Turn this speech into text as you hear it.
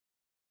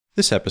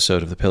This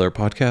episode of the Pillar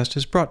Podcast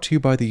is brought to you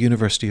by the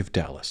University of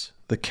Dallas,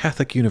 the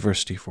Catholic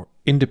University for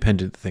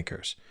Independent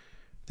Thinkers.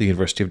 The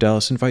University of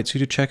Dallas invites you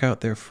to check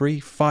out their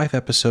free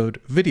 5-episode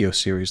video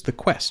series, The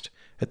Quest,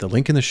 at the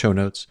link in the show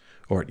notes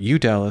or at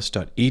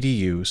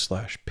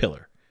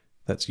udallas.edu/pillar.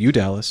 That's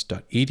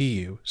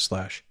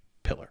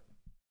udallas.edu/pillar.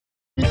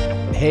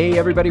 Hey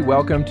everybody,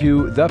 welcome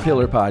to the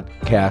Pillar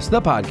Podcast,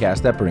 the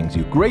podcast that brings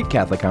you great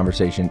Catholic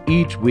conversation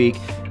each week.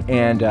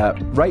 And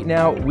right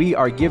now we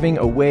are giving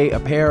away a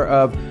pair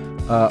of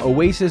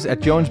Oasis at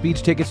Jones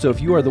Beach tickets. So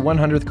if you are the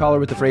 100th caller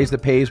with the phrase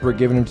that pays, we're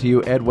giving them to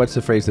you. Ed, what's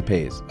the phrase that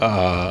pays?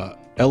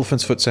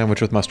 Elephant's foot sandwich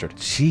with mustard.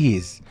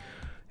 Jeez.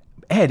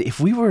 Ed,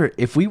 if we were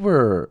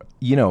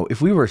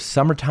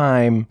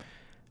summertime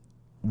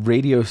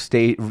radio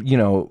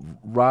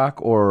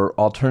rock or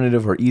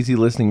alternative or easy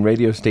listening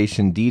radio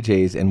station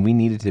DJs, and we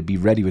needed to be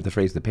ready with the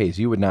phrase that pays,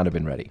 you would not have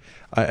been ready.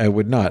 I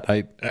would not.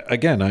 I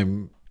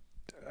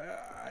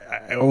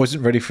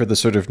wasn't ready for the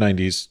sort of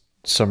 90s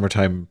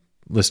summertime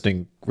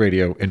listening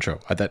radio intro.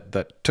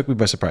 That took me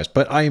by surprise.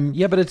 But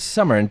but it's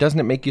summer, and doesn't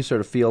it make you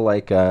sort of feel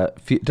like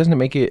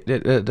doesn't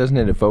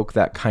it evoke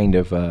that kind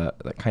of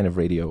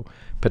radio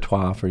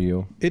patois for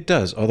you? It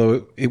does,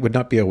 although it would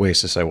not be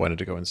Oasis I wanted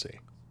to go and see.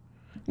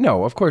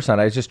 No, of course not.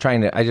 I just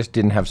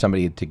didn't have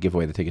somebody to give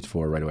away the tickets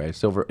for right away.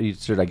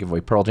 Should I give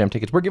away Pearl Jam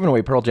tickets? We're giving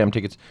away Pearl Jam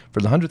tickets for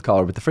the 100th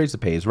caller with the phrase that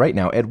pays right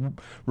now. Ed,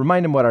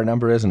 remind him what our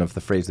number is and of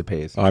the phrase that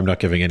pays. Oh, I'm not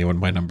giving anyone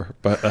my number,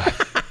 but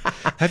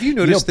have you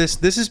noticed this?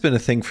 This has been a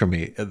thing for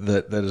me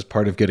that is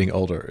part of getting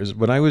older. Is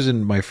when I was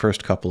in my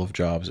first couple of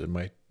jobs in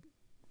my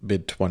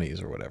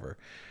mid-20s or whatever,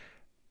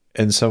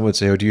 and someone would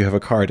say, "Oh, do you have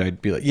a card?"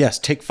 I'd be like, "Yes,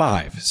 take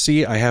 5.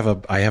 See, I have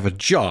a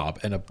job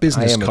and a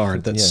business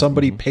card that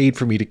somebody paid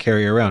for me to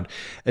carry around."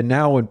 And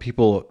now when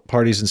people at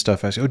parties and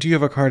stuff ask, "Oh, do you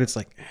have a card?" It's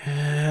like,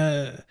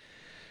 I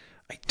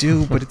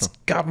do, but it's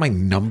got my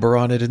number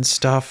on it and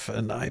stuff,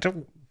 and I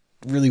don't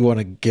really want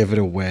to give it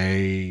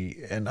away,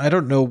 and I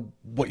don't know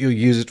what you'll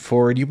use it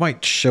for, and you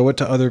might show it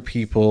to other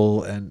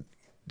people. And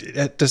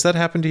does that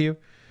happen to you?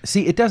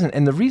 See, it doesn't.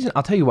 And the reason,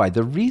 I'll tell you why.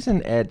 The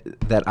reason, Ed,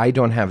 that I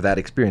don't have that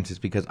experience is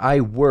because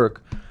I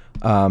work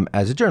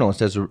as a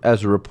journalist, as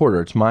a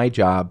reporter. It's my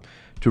job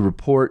to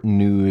report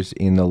news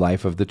in the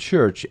life of the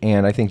church,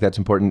 and I think that's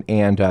important.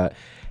 And a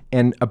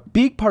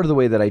big part of the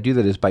way that I do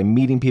that is by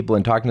meeting people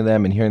and talking to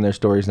them and hearing their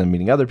stories, and then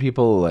meeting other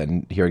people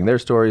and hearing their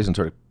stories and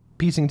sort of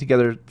piecing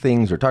together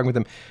things or talking with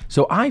them.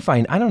 So I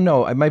find, I don't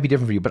know, it might be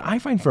different for you, but I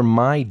find for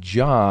my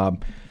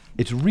job,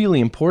 it's really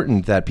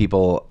important that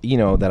people,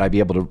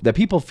 that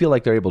people feel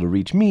like they're able to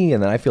reach me,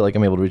 and that I feel like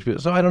I'm able to reach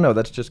people. So I don't know.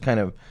 That's just kind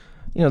of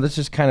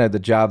the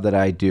job that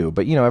I do.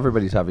 But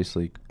everybody's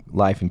obviously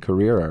life and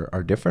career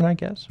are different, I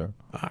guess. Or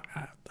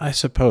I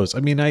suppose. I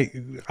mean,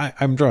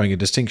 I'm drawing a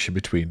distinction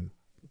between,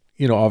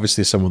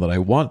 obviously someone that I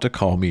want to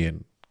call me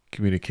and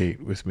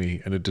communicate with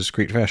me in a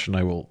discreet fashion.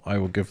 I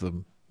will give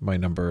them my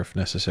number if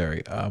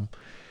necessary.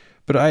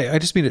 But I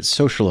just mean at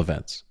social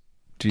events.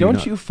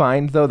 Don't you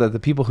find, though, that the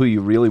people who you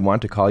really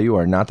want to call you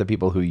are not the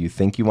people who you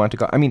think you want to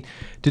call? I mean,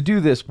 to do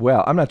this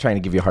well, I'm not trying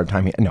to give you a hard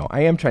time here. No,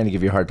 I am trying to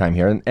give you a hard time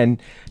here.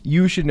 And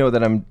you should know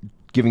that I'm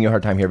giving you a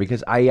hard time here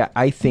because I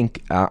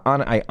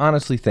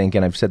honestly think,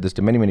 and I've said this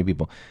to many, many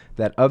people,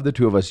 that of the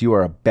two of us, you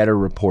are a better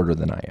reporter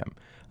than I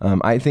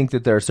am. I think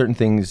that there are certain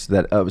things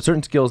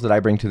certain skills that I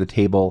bring to the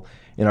table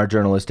in our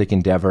journalistic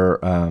endeavor,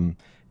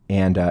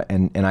 and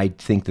I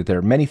think that there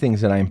are many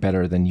things that I am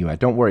better than you at.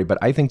 Don't worry, but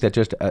I think that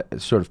just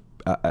sort of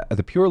at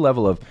the pure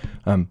level of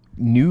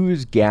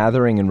news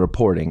gathering and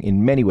reporting,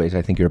 in many ways,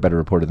 I think you're a better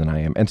reporter than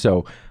I am. And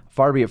so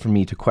far be it from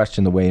me to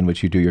question the way in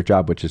which you do your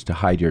job, which is to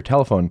hide your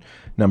telephone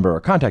number or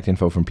contact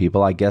info from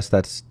people. I guess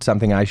that's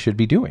something I should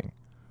be doing.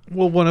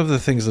 Well, one of the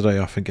things that I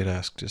often get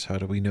asked is how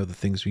do we know the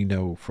things we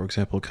know, for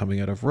example,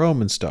 coming out of Rome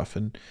and stuff.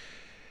 And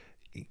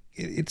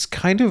it's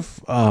kind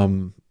of,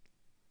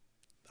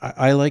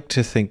 I like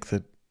to think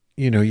that,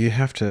 you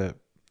have to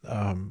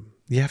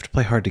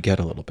play hard to get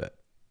a little bit.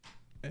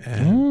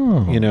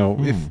 And,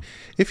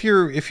 if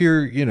you're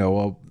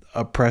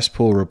a press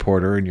pool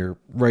reporter and you're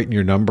writing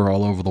your number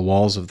all over the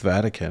walls of the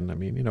Vatican, I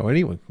mean,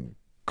 anyone can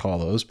call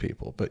those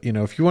people. But,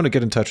 if you want to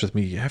get in touch with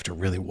me, you have to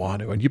really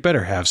want to, and you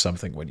better have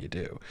something when you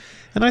do.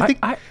 And I think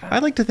I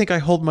like to think I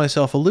hold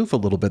myself aloof a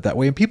little bit that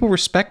way, and people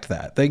respect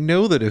that. They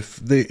know that if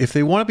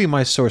they want to be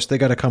my source, they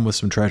got to come with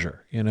some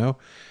treasure,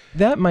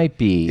 That might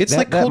be. It's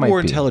like Cold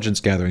War intelligence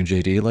gathering,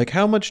 JD. Like,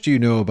 how much do you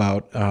know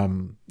about,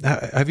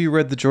 have you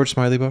read the George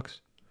Smiley books?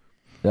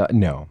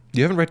 No.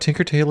 You haven't read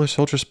Tinker Tailor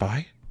Soldier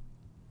Spy?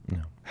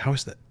 No. How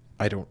is that?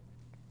 I don't.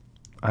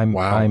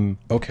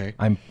 Okay.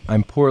 I'm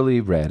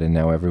poorly read, and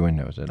now everyone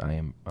knows it.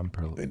 I'm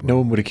poorly. No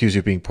one would accuse you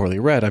of being poorly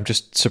read. I'm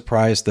just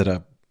surprised that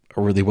a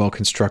really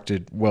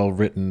well-constructed,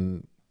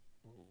 well-written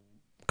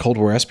Cold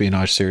War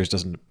espionage series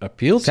doesn't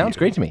appeal to you. Sounds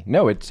great to me.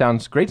 No, it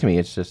sounds great to me.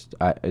 It's just,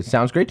 it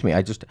sounds great to me.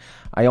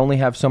 I only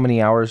have so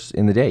many hours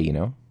in the day,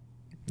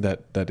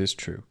 That is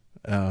true.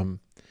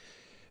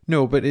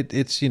 No, but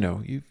it's you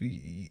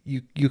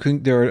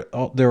can there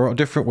are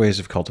different ways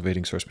of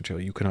cultivating source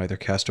material. You can either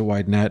cast a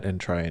wide net and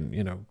try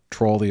and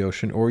troll the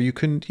ocean, or you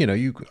can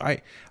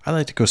I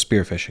like to go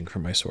spearfishing for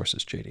my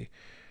sources, JD,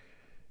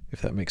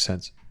 if that makes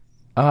sense.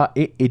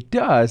 It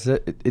does.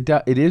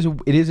 It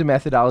is a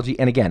methodology,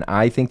 and again,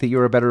 I think that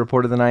you're a better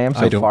reporter than I am.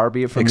 So far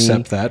be it from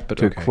me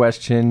to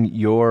question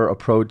your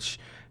approach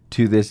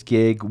to this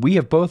gig. We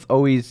have both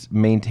always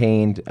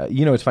maintained.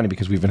 It's funny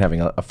because we've been having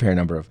a fair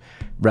number of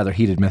rather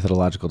heated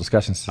methodological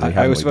discussions today.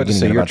 I was about to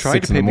say, you're trying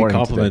to pay me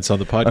compliments on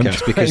the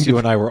podcast because you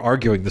and I were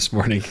arguing this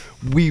morning.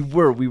 We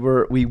were.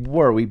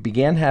 We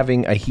began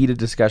having a heated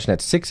discussion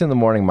at 6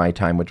 a.m. my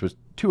time, which was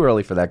too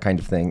early for that kind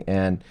of thing,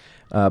 and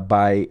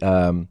by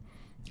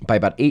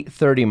about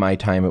 8:30 my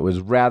time, it was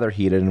rather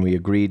heated, and we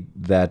agreed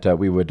that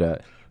we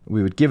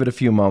would give it a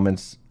few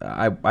moments.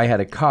 I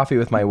had a coffee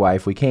with my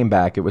wife. We came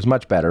back. It was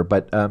much better,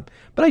 but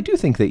I do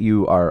think that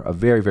you are a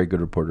very, very good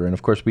reporter. And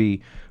of course,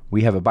 we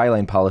have a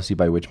byline policy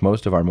by which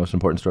most of our most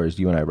important stories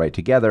you and I write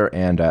together,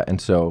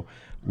 and so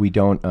we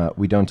don't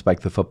spike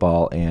the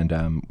football,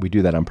 and we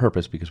do that on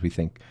purpose because we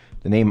think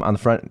the name on the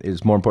front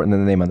is more important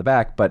than the name on the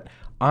back. But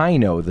I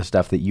know the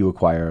stuff that you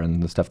acquire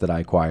and the stuff that I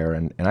acquire,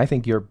 and I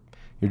think you're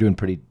doing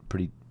pretty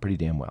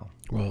damn well.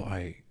 Well,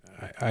 I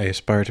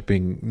aspire to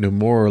being no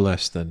more or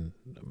less than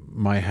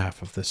my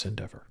half of this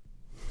endeavor.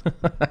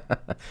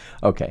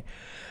 Okay.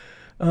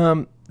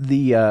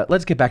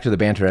 Let's get back to the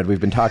banter, Ed.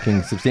 We've been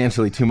talking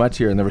substantially too much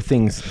here, and there were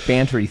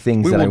bantery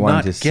things that I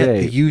wanted to say. We will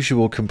not get the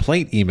usual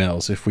complaint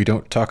emails if we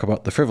don't talk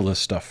about the frivolous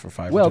stuff for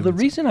 5 Well, minutes.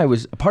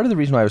 part of the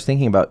reason why I was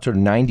thinking about sort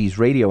of 90s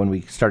radio when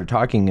we started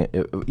talking,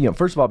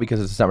 first of all, because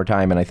it's the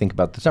summertime, and I think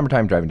about the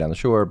summertime, driving down the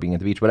shore, being at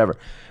the beach, whatever.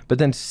 But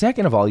then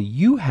second of all,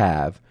 you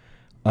have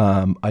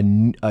a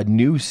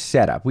new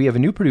setup. We have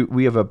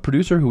we have a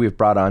producer who we have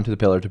brought on to the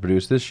Pillar to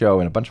produce this show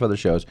and a bunch of other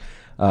shows,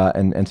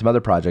 and some other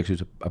projects.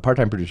 Who's a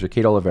part-time producer,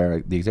 Kate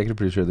Oliveira, the executive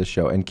producer of this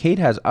show. And Kate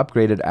has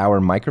upgraded our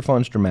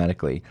microphones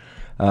dramatically,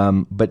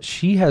 but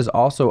she has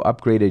also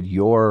upgraded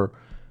your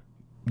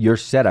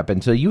setup.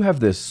 And so you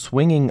have this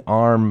swinging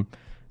arm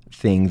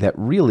thing that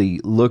really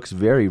looks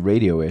very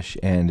radio-ish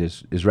and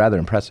is rather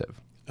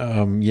impressive.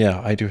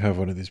 Yeah, I do have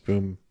one of these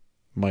boom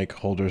mic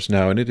holders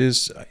now, and it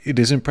is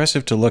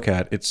impressive to look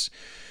at. This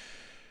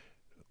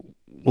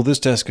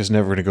desk is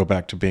never going to go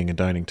back to being a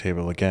dining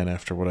table again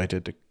after what I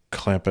did to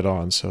clamp it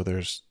on. So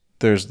there's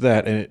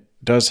that, and it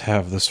does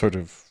have the sort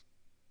of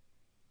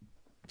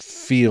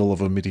feel of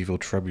a medieval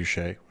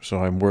trebuchet.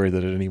 So I'm worried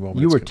that at any moment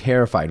you were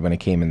terrified when it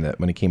came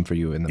for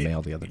you in the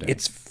mail the other day.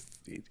 It's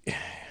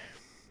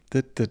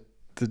the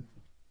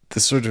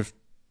sort of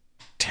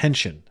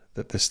tension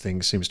that this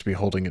thing seems to be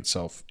holding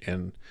itself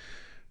in.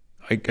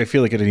 I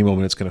feel like at any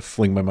moment it's going to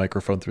fling my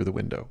microphone through the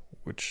window,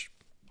 which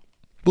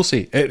we'll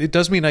see. It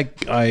does mean I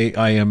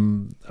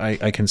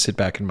can sit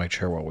back in my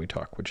chair while we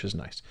talk, which is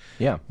nice.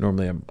 Yeah.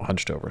 Normally I'm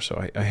hunched over,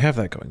 so I have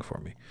that going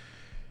for me.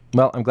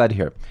 Well, I'm glad to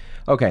hear it.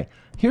 Okay,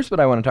 here's what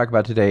I want to talk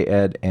about today,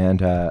 Ed,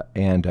 and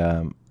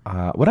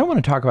what I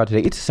want to talk about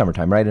today. It's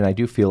summertime, right? And I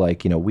do feel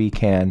like we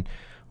don't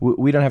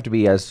have to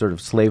be as sort of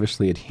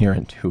slavishly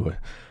adherent to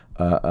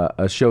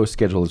a show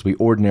schedule as we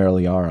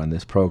ordinarily are on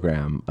this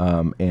program,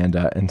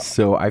 and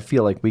so I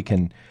feel like we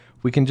can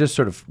just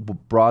sort of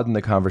broaden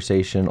the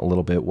conversation a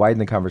little bit, widen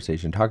the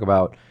conversation, talk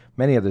about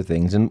many other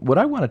things. And what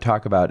I want to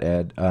talk about,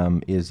 Ed,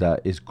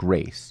 is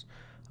grace,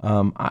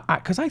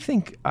 because I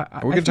think are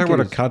we going to talk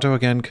about Encanto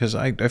again? Because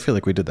I feel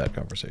like we did that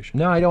conversation.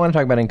 No, I don't want to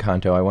talk about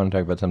Encanto. I want to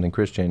talk about something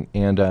Christian,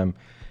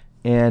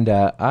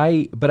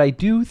 but I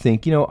do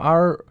think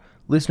our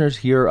listeners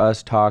hear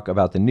us talk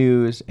about the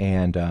news,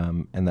 and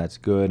that's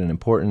good and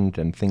important,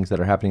 and things that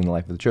are happening in the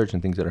life of the church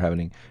and things that are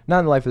happening not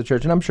in the life of the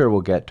church. And I'm sure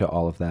we'll get to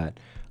all of that,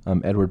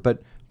 Edward.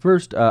 But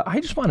first, I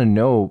just want to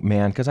know,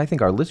 man, because I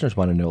think our listeners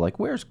want to know, like,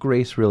 where's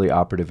grace really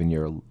operative in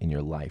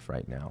your life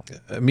right now?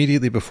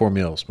 Immediately before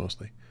meals,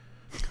 mostly.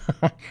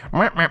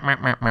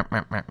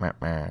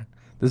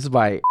 This is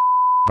why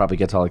probably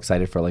gets all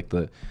excited for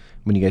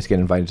when you guys get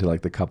invited to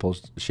the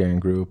couples sharing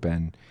group,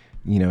 and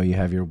you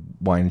have your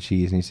wine and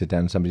cheese, and you sit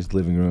down in somebody's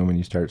living room, and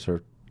you start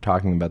sort of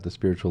talking about the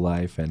spiritual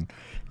life, and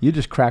you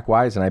just crack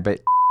wise, and I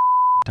bet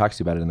talks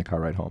to you about it in the car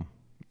ride home.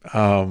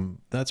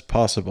 That's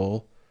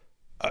possible.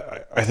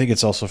 I think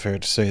it's also fair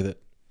to say that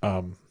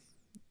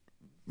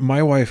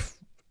my wife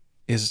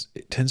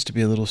tends to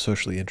be a little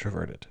socially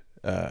introverted,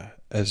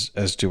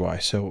 as do I.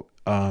 So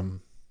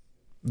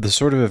the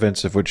sort of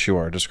events of which you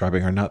are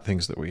describing are not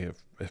things that we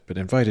have been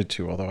invited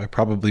to, although I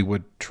probably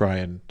would try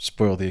and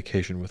spoil the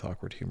occasion with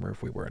awkward humor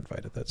if we were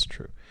invited. That's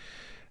true.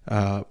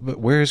 But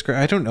where is grace?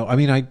 I don't know. I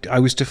mean, I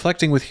was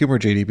deflecting with humor,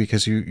 JD,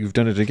 because you've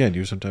done it again.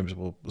 You sometimes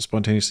will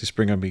spontaneously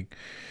spring on me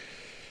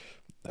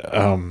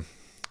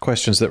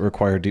questions that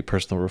require deep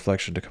personal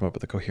reflection to come up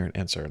with a coherent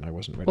answer, and I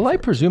wasn't ready. Well, I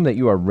presume that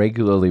you are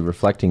regularly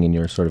reflecting in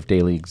your sort of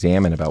daily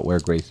examine about where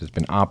grace has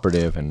been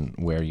operative and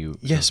where you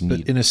yes, but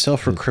in a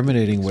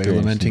self-recriminating way,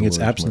 lamenting its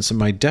absence and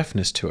my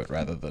deafness to it,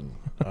 rather than.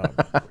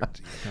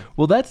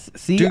 Well,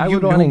 I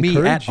would want to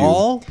encourage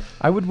you.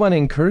 I would want to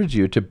encourage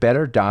you to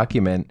better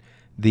document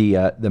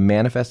the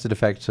manifested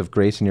effects of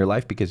grace in your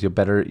life, because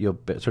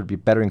sort of be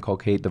better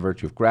inculcate the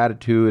virtue of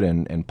gratitude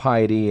and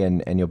piety,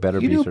 and you'll better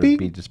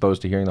be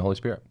disposed to hearing the Holy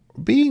Spirit.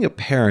 Being a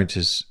parent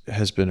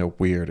has been a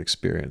weird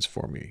experience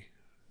for me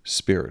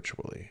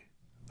spiritually.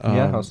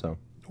 How so?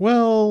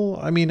 Well,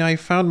 I mean, I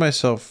found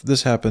myself.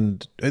 This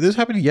happened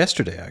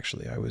yesterday.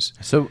 Actually,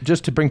 So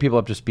just to bring people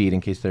up to speed,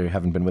 in case they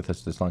haven't been with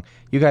us this long,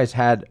 you guys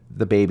had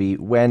the baby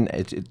when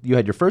you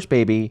had your first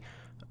baby.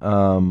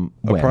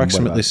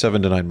 Approximately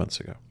 7 to 9 months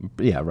ago.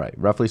 Yeah, right.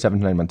 Roughly 7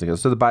 to 9 months ago.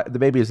 So the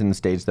baby is in the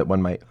stage that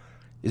one might.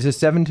 Is a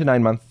 7 to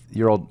 9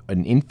 year old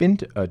an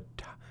infant,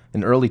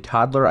 an early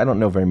toddler? I don't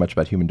know very much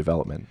about human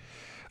development.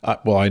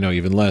 Well, I know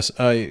even less.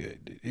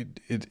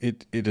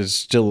 It is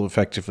still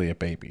effectively a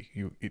baby.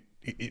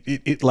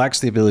 It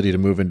lacks the ability to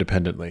move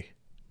independently.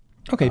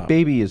 Okay,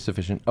 baby is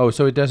sufficient. Oh,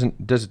 so does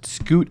it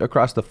scoot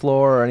across the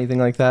floor or anything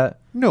like that?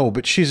 No,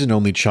 but she's an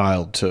only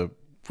child to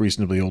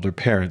reasonably older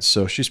parents,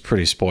 so she's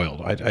pretty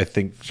spoiled. I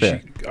think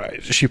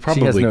she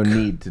probably has no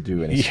need to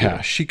do anything.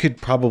 Yeah, she could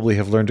probably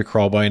have learned to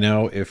crawl by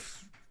now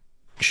if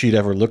she'd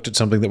ever looked at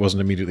something that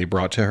wasn't immediately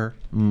brought to her.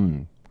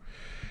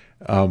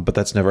 But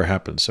that's never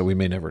happened, so we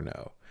may never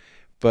know.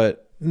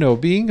 But no,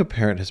 being a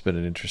parent has been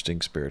an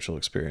interesting spiritual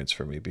experience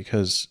for me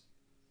because,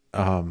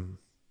 and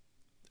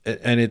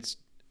it's,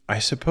 I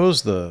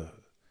suppose I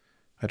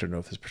don't know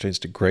if this pertains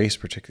to grace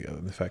particularly,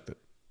 other than the fact that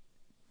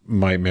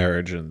my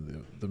marriage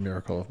and the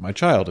miracle of my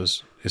child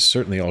is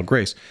certainly all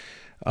grace.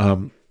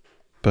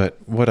 But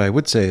what I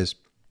would say is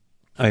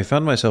I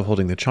found myself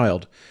holding the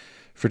child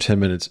for 10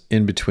 minutes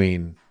in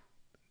between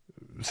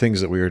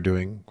things that we were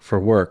doing for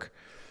work.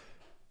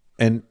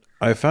 And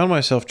I found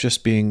myself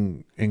just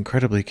being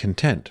incredibly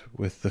content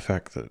with the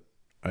fact that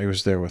I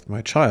was there with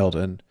my child.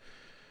 And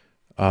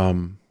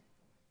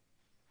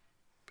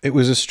it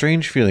was a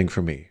strange feeling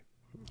for me.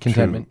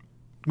 Contentment?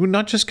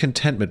 Not just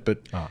contentment,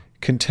 but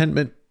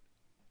contentment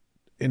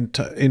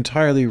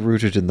entirely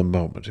rooted in the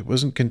moment. It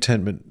wasn't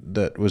contentment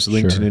that was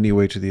linked in any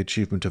way to the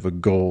achievement of a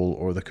goal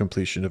or the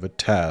completion of a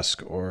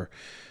task or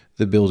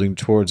the building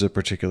towards a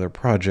particular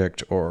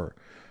project or,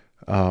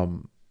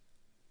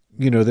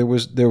 there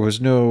was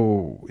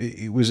no,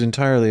 it was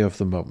entirely of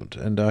the moment.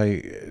 And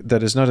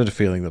that is not a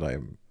feeling that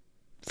I'm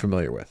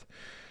familiar with.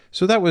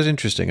 So that was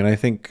interesting. And I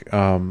think,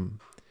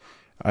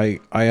 I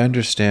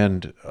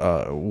understand,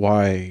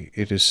 why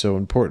it is so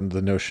important,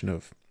 the notion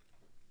of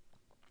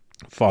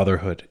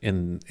fatherhood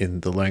in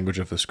the language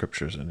of the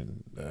scriptures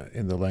and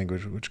in the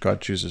language which God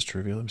chooses to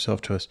reveal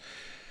himself to us,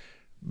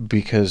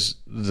 because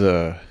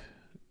the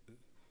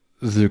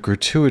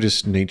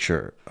gratuitous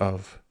nature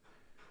of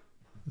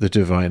the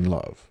divine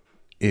love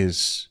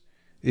is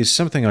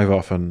something I've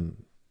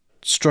often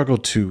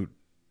struggled to,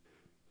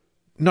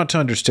 not to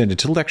understand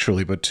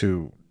intellectually, but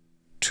to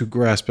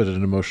grasp at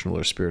an emotional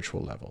or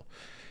spiritual level.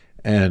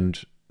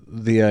 And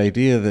the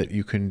idea that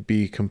you can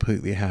be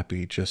completely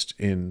happy just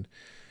in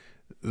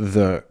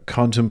the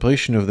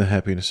contemplation of the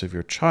happiness of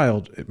your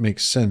child, it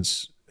makes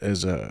sense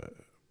as an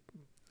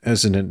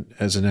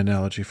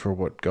analogy for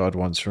what God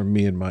wants from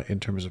me in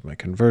terms of my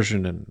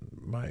conversion and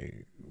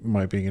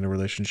my being in a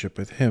relationship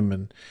with him.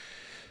 And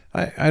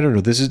I don't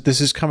know,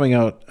 this is coming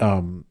out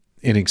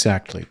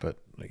inexactly, but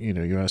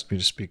you asked me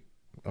to speak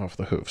off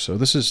the hoof. So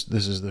this is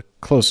the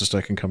closest I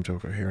can come to a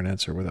coherent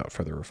answer without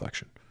further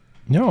reflection.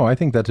 No, I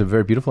think that's a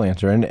very beautiful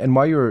answer. And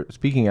while you were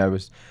speaking,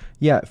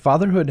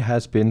 fatherhood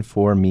has been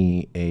for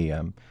me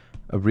a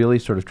really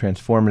sort of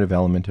transformative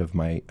element of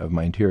my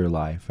interior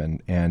life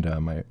and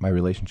my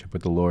relationship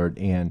with the Lord,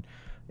 and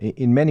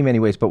in many, many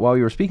ways. But while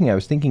you were speaking, I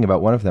was thinking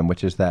about one of them,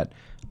 which is that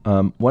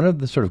one of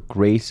the sort of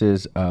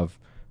graces of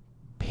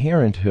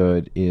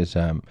parenthood is,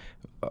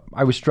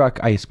 I was struck,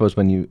 I suppose,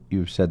 when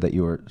you said that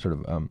you were sort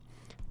of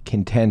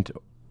content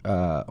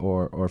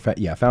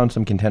found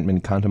some contentment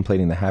in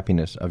contemplating the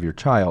happiness of your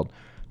child,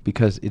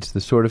 because it's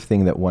the sort of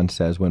thing that one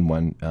says when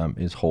one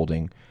is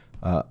holding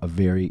a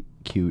very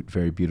cute,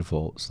 very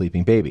beautiful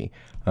sleeping baby.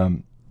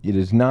 It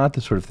is not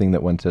the sort of thing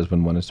that one says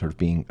when one is sort of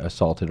being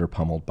assaulted or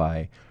pummeled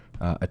by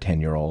a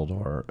 10-year-old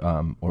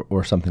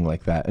or something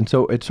like that. And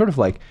so it's sort of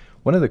like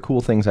one of the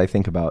cool things I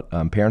think about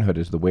parenthood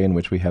is the way in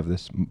which we have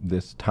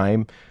this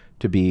time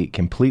to be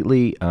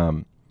completely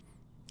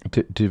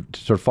to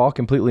sort of fall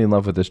completely in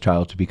love with this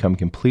child, to become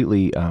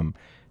completely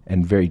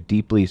and very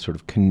deeply sort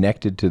of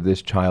connected to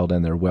this child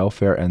and their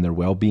welfare and their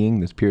well-being,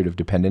 this period of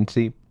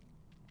dependency,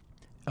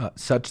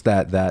 such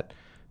that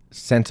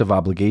sense of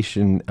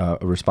obligation,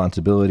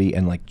 responsibility,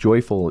 and like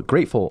joyful,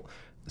 grateful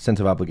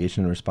sense of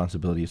obligation and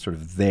responsibility is sort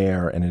of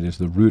there, and it is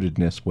the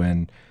rootedness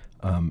when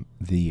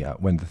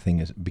the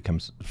thing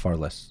becomes far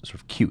less sort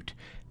of cute,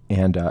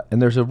 and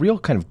there's a real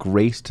kind of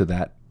grace to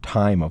that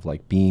time of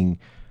like being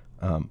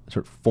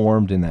sort of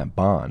formed in that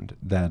bond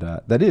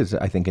that is,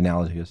 I think,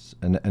 analogous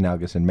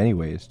in many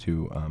ways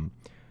to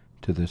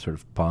the sort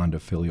of bond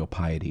of filial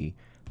piety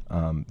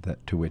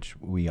to which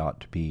we ought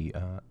to be,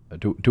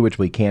 to which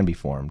we can be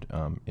formed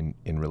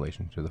in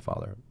relation to the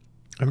Father.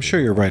 I'm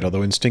sure you're right,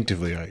 although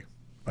instinctively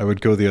I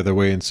would go the other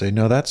way and say,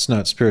 no, that's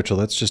not spiritual,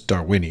 that's just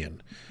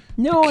Darwinian.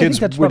 No, I kid's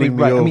think that's probably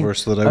winning me right. over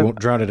so that I won't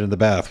drown it in the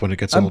bath when it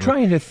gets I'm older.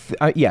 trying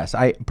to, yes,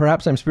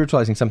 perhaps I'm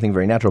spiritualizing something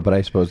very natural, but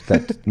I suppose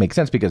that makes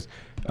sense because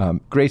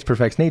grace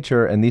perfects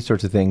nature and these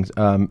sorts of things.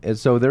 And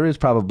so there is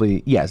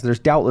probably, yes, there's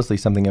doubtlessly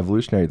something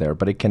evolutionary there,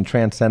 but it can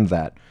transcend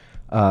that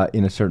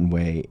in a certain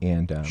way.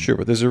 And Sure,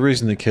 but there's a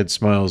reason the kid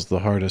smiles the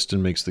hardest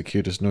and makes the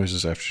cutest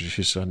noises after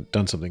she's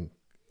done something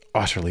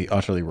utterly,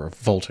 utterly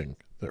revolting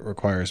that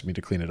requires me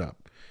to clean it up.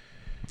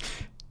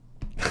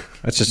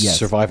 That's just a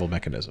survival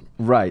mechanism.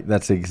 Right.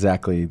 That's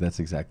exactly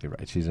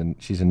right. She's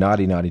a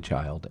naughty, naughty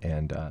child,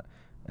 and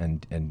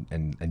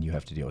you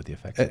have to deal with the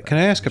effects. Can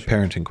I ask a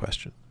parenting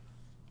question?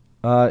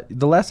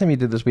 The last time you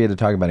did this, we had to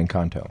talk about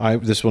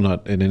Encanto. This will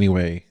not in any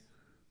way.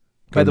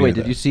 By the way,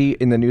 did you see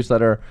in the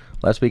newsletter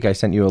last week? I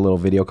sent you a little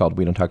video called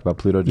 "We Don't Talk About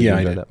Pluto." Did you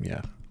enjoy that?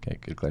 Yeah. Okay.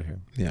 Good. Glad to hear.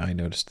 Yeah, I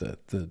noticed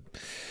that the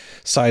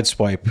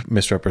sideswipe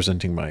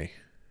misrepresenting my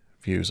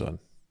views on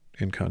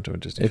Encanto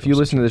and Disney. If you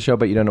listen to the show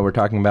but you don't know what we're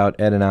talking about,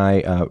 Ed and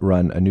I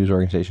run a news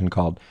organization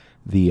called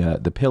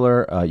The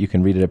Pillar. You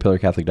can read it at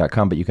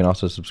pillarcatholic.com, but you can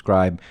also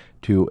subscribe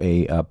to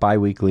a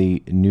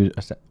bi-weekly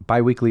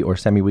or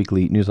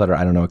semi-weekly newsletter.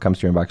 I don't know, it comes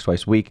to your inbox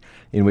twice a week,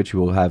 in which we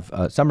will have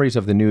summaries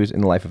of the news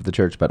in the life of the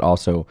church, but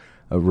also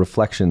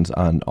reflections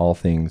on all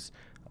things,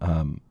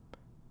 sort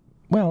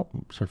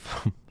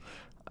of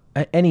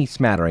any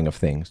smattering of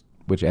things,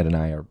 which Ed and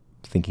I are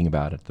thinking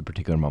about at the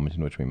particular moment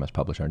in which we must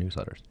publish our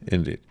newsletters.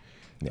 Indeed.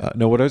 Yeah.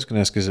 No, what I was going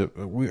to ask is that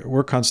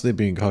we're constantly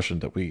being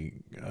cautioned that we,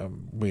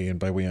 and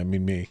by we I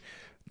mean me,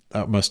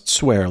 must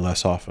swear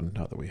less often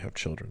now that we have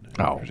children.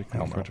 Particularly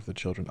in front of the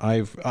children.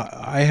 I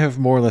have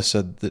more or less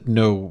said that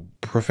no,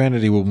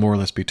 profanity will more or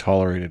less be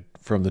tolerated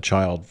from the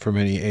child from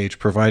any age,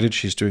 provided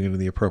she's doing it in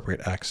the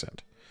appropriate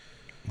accent.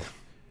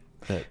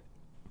 That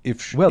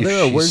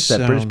there are words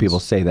that British people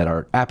say that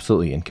are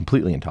absolutely and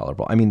completely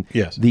intolerable. I mean,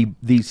 yes.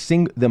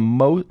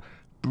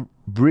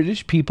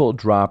 British people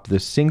drop the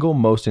single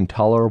most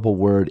intolerable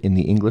word in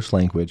the English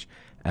language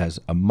as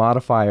a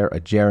modifier,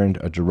 a gerund,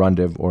 a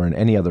gerundive, or in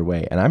any other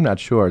way. And I'm not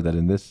sure that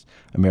in this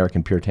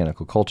American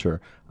puritanical culture,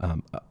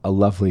 a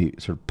lovely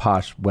sort of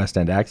posh West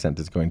End accent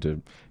is going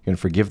to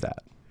forgive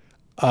that.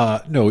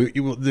 No,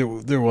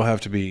 there will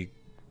have to be.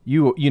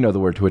 You know the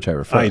word to which I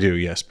refer. I do,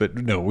 yes, but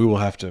no, we'll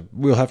have to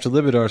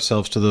limit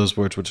ourselves to those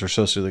words which are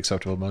socially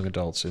acceptable among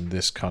adults in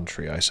this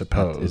country, I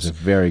suppose. That is a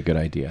very good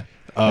idea.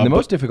 And the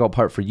most difficult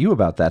part for you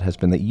about that has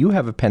been that you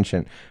have a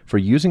penchant for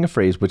using a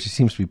phrase which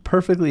seems to be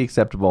perfectly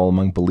acceptable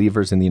among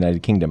believers in the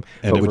United Kingdom,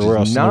 but which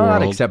is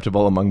not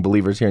acceptable among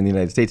believers here in the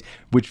United States,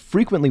 which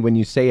frequently when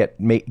you say it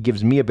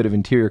gives me a bit of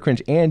interior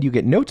cringe, and you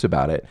get notes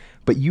about it,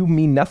 but you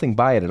mean nothing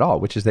by it at all,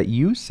 which is that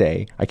you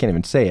say, I can't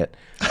even say it,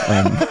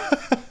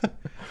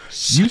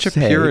 such a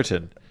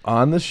Puritan.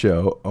 On the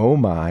show, oh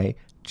my,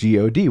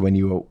 God, when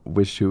you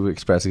wish to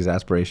express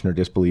exasperation or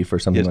disbelief or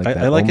something like that.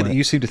 I like it that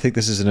you seem to think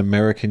this is an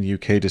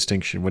American-UK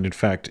distinction, when in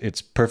fact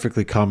it's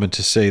perfectly common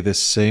to say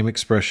this same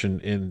expression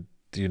in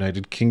the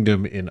United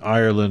Kingdom, in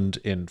Ireland,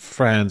 in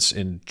France,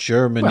 in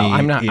Germany. Well,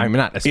 I'm not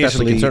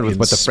especially Italy, concerned with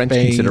what the Spain.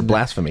 French consider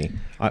blasphemy.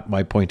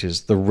 My point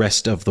is the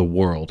rest of the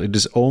world. It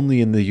is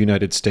only in the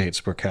United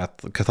States where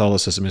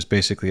Catholicism is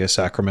basically a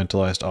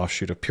sacramentalized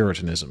offshoot of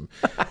Puritanism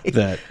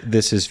that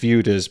this is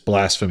viewed as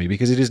blasphemy,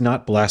 because it is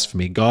not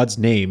blasphemy. God's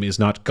name is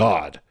not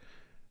God.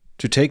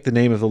 To take the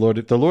name of the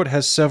Lord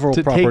has several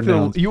proper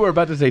nouns. You were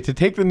about to say, to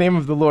take the name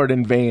of the Lord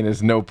in vain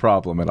is no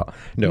problem at all.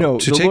 No,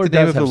 to take the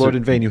name of the Lord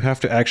in vain, you have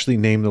to actually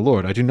name the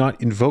Lord. I do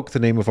not invoke the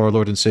name of our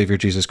Lord and Savior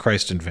Jesus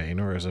Christ in vain,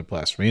 or as a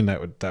blasphemy, and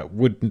that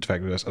would in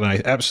fact be us. And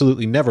I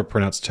absolutely never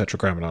pronounce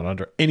Tetragrammaton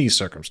under any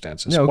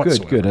circumstances. No,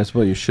 whatsoever. good. That's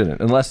what you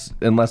shouldn't,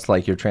 unless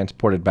like you're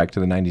transported back to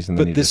the 90s and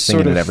then you just sing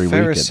it every week.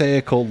 But this sort of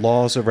pharisaical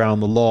laws around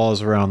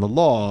the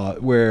law,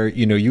 where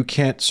you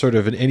can't sort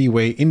of in any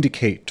way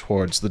indicate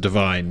towards the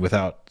divine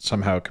without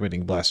somehow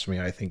committing blasphemy,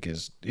 I think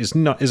is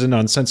a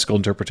nonsensical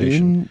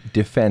interpretation. In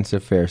defense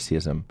of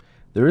Phariseeism,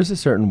 there is a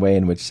certain way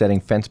in which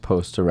setting fence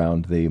posts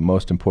around the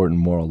most important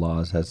moral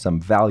laws has some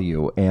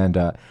value, and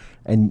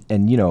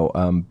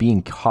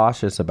being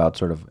cautious about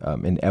sort of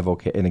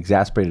an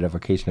exasperated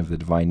evocation of the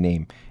divine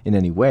name in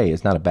any way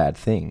is not a bad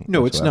thing.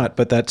 No, it's not,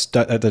 but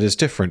that is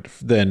different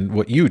than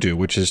what you do,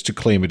 which is to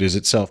claim it is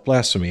itself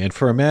blasphemy. And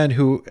for a man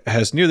who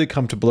has nearly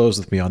come to blows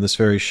with me on this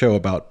very show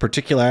about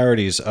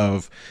particularities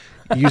of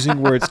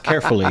using words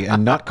carefully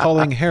and not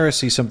calling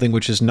heresy something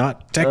which is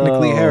not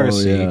technically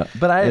heresy. Yeah.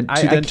 But I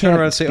then turn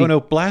around and say, "Oh no,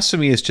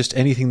 blasphemy is just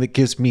anything that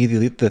gives me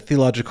the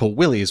theological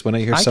willies." When I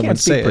hear someone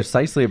say it, I can't speak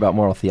precisely about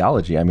moral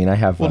theology. I mean, I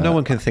have. Well, no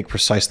one can think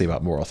precisely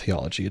about moral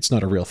theology. It's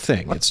not a real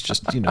thing. It's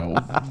just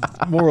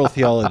moral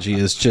theology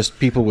is just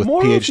people with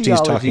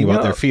PhDs talking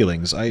about their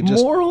feelings.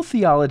 Moral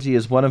theology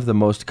is one of the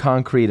most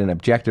concrete and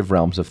objective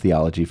realms of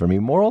theology for me.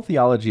 Moral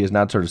theology is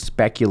not sort of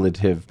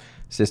speculative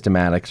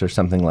systematics or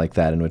something like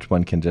that, in which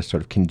one can just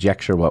sort of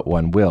conjecture what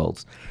one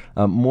wills.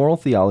 Moral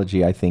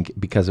theology, I think,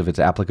 because of its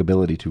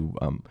applicability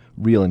to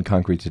real and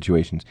concrete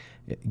situations,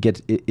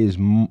 is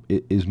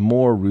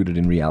more rooted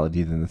in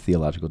reality than the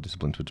theological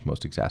disciplines which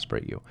most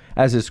exasperate you,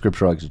 as is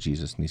scriptural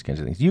exegesis and these kinds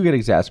of things. You get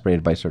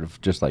exasperated by sort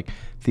of just like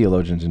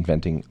theologians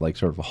inventing like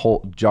sort of a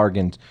whole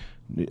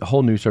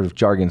new sort of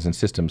jargons and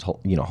systems,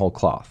 whole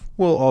cloth.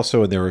 Well,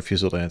 also in their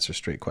refusal to answer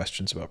straight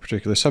questions about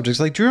particular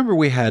subjects. Like, do you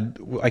remember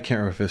I can't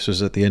remember if this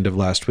was at the end of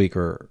last week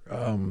or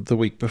the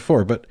week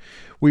before, but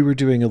we were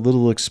doing a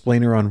little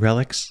explainer on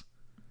relics.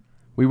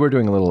 We did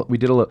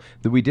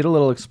a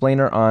little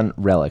explainer on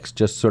relics.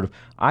 Just sort of,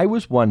 I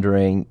was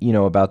wondering,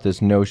 about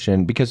this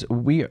notion, because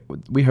we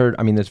heard,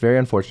 this very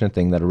unfortunate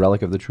thing that a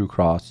relic of the True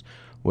Cross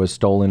was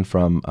stolen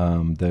from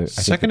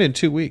second in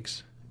 2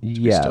 weeks.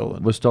 Yeah,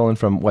 was stolen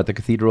from the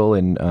cathedral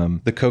in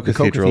the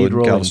Co-Cathedral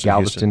in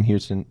Galveston,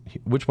 Houston.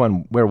 Which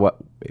one? What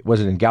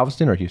was it, in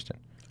Galveston or Houston?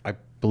 I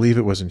believe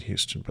it was in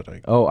Houston, but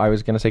I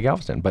was going to say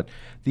Galveston, but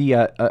the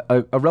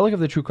a relic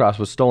of the True Cross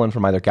was stolen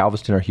from either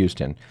Galveston or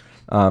Houston,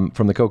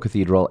 from the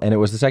Co-Cathedral, and it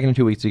was the second in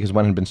 2 weeks because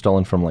one had been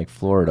stolen from like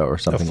Florida or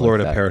something. A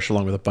Florida like that. parish,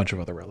 along with a bunch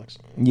of other relics.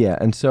 Yeah,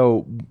 and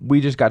so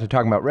we just got to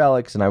talking about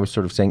relics, and I was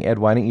sort of saying, Ed,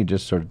 why don't you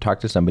just sort of talk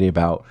to somebody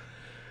about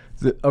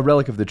a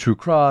relic of the True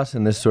Cross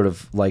and this sort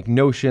of like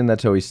notion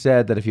that's always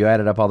said that if you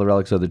added up all the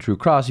relics of the True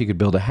Cross, you could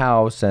build a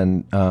house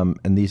and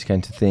these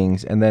kinds of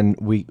things. And then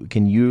we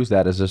can use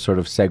that as a sort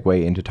of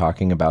segue into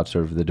talking about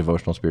sort of the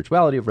devotional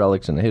spirituality of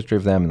relics and the history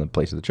of them and the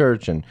place of the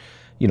church and,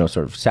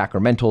 sort of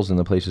sacramentals and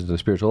the places of the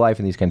spiritual life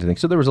and these kinds of things.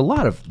 So there were a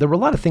lot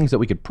of things that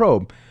we could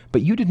probe,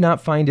 but you did not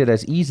find it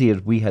as easy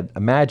as we had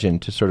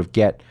imagined to sort of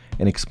get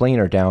an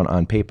explainer down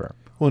on paper.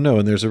 Well, no,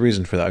 and there's a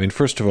reason for that.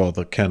 First of all,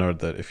 the canard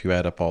that if you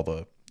add up all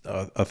the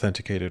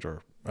authenticated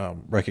or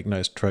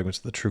recognized fragments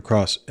of the True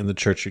Cross in the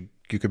church,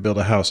 you could build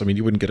a house.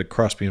 You wouldn't get a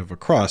crossbeam of a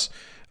cross,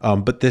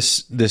 but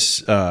this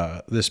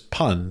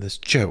pun, this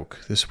joke,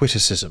 this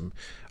witticism,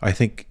 I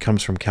think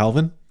comes from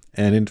Calvin,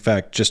 and in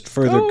fact, just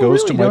further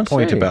goes to my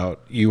point about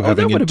you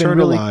having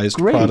internalized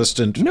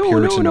Protestant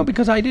Puritan. No,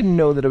 because I didn't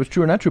know that it was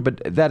true or not true, but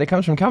that it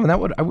comes from Calvin. That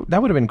would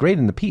have been great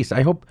in the piece.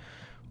 I hope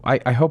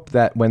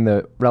that when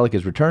the relic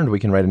is returned, we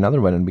can write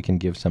another one and we can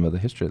give some of the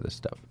history of this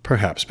stuff.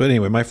 Perhaps. But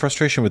anyway, my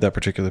frustration with that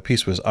particular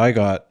piece was I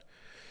got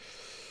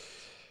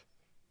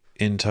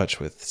in touch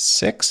with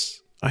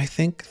 6, I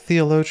think,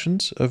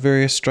 theologians of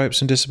various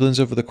stripes and disciplines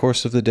over the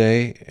course of the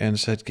day and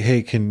said,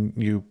 hey, can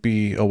you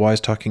be a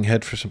wise talking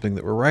head for something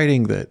that we're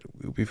writing that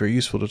would be very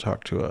useful to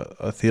talk to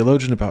a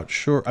theologian about?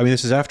 Sure.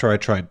 This is after I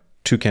tried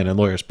 2 canon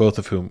lawyers, both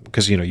of whom,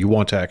 because you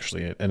want to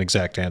actually an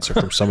exact answer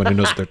from someone who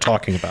knows what they're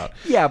talking about.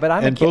 Yeah, but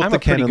I'm a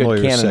pretty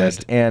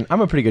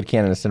good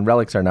canonist, and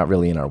relics are not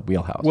really in our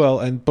wheelhouse. Well,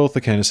 and both the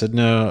canonists said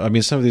no.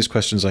 Some of these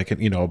questions I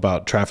can,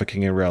 about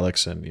trafficking in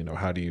relics and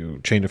how do you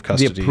chain of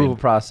custody, the approval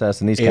process,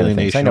 and these kind of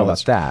things. I know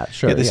about that.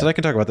 Sure. Yeah, they said I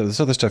can talk about that. This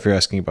other stuff you're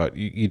asking about,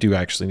 you do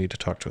actually need to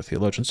talk to a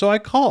theologian. So I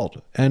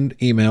called and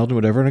emailed and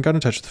whatever, and I got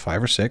in touch with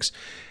 5 or 6.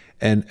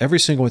 And every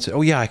single one said,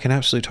 oh, yeah, I can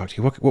absolutely talk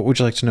to you. What would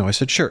you like to know? I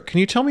said, sure.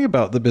 Can you tell me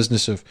about the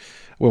business of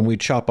when we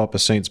chop up a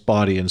saint's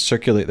body and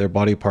circulate their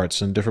body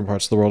parts in different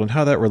parts of the world and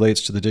how that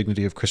relates to the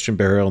dignity of Christian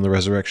burial and the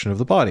resurrection of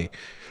the body?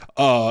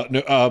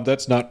 No,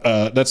 that's not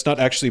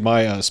actually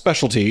my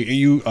specialty.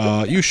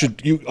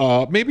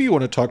 Maybe you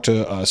want to talk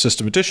to a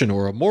systematician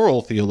or a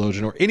moral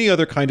theologian or any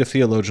other kind of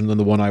theologian than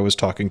the one I was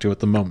talking to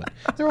at the moment.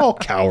 They're all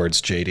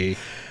cowards, JD.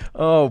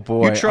 Oh,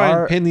 boy. You try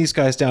and pin these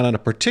guys down on a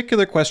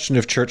particular question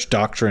of church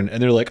doctrine,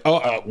 and they're like,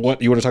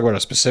 what? You want to talk about a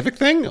specific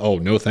thing? Oh,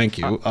 no, thank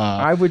you.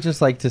 I would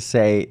just like to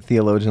say,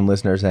 theologian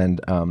listeners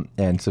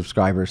and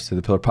subscribers to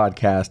the Pillar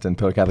Podcast and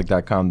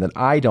PillarCatholic.com, that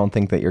I don't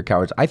think that you're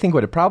cowards. I think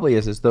what it probably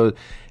is though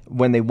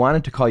when they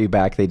wanted to call you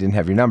back, they didn't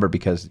have your number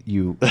because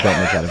you don't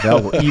make that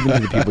available, even to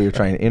the people you're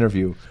trying to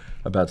interview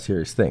about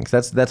serious things.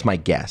 That's my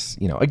guess.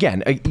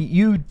 Again,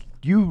 you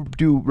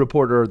do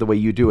reporter the way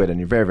you do it, and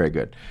you're very, very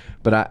good.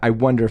 But I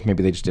wonder if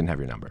maybe they just didn't have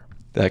your number.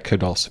 That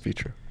could also be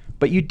true.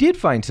 But you did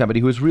find somebody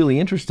who was really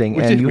interesting.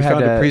 We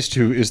found a priest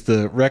who is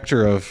the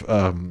rector of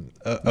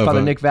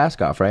Father Nick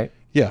Vaskoff, right?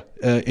 Yeah,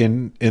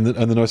 on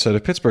the north side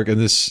of Pittsburgh, and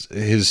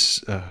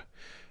his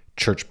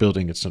church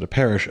building. It's not a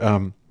parish.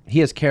 He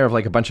has care of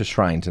like a bunch of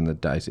shrines in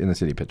the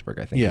city of Pittsburgh,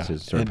 I think. Yeah, is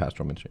his sort of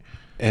pastoral ministry.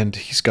 And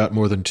he's got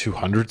more than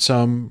 200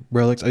 some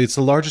relics. It's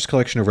the largest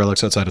collection of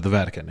relics outside of the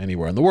Vatican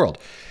anywhere in the world.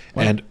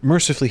 Wow. And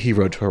mercifully, he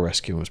rode to our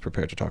rescue and was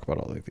prepared to talk about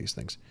all of these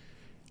things.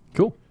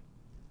 Cool.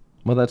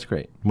 Well, that's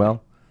great.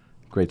 Well,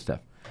 great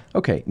stuff.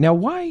 Okay, now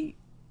why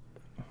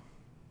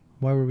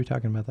were we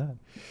talking about that?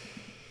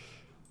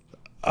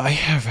 I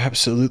have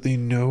absolutely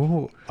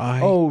no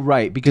idea. Oh,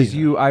 right, because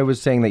I was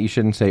saying that you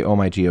shouldn't say "Oh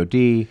my God."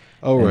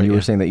 Oh, right. And you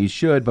were saying that you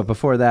should, but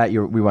before that,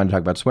 we wanted to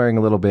talk about swearing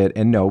a little bit.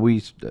 And no, we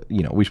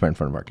swear in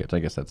front of our kids. I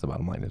guess that's the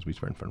bottom line: is we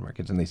swear in front of our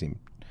kids, and they seem.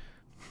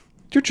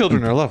 Your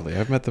children are lovely.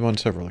 I've met them on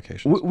several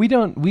occasions. We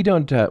don't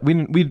swear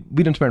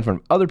in front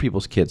of other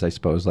people's kids. I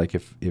suppose, like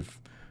if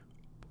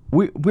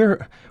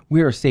we're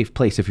a safe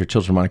place if your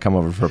children want to come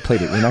over for a play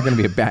date. We're not going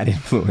to be a bad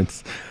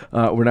influence.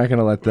 We're not going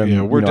to let them.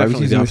 Yeah, we're I was definitely using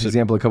the this opposite.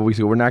 example a couple weeks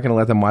ago. We're not going to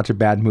let them watch a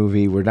bad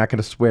movie. We're not going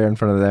to swear in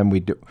front of them.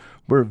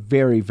 We're a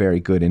very, very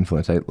good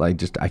influence. I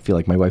feel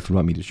like my wife would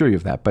want me to assure you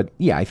of that. But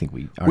yeah, I think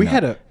we are. We not,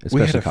 had a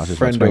especially cautious about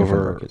friend swearing in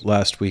front of our over kids.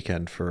 last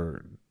weekend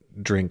for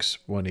drinks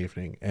one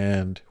evening,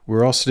 and we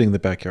were all sitting in the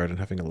backyard and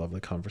having a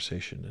lovely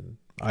conversation. And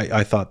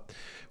I thought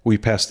we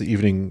passed the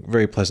evening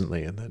very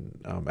pleasantly. And then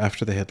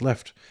after they had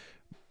left,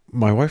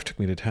 my wife took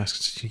me to task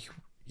and said,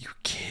 "You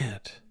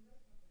can't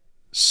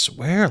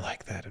swear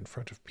like that in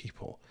front of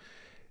people.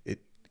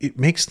 It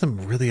makes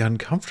them really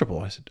uncomfortable."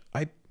 I said,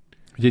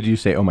 Did you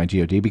say, "Oh my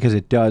God"? Because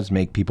it does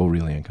make people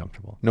really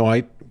uncomfortable. No,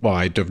 I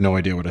have no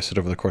idea what I said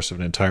over the course of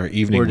an entire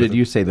evening. Or did with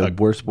you say the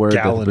worst word?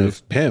 gallon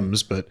of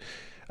Pimm's, but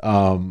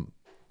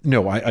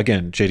no,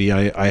 again,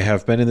 JD, I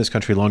have been in this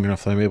country long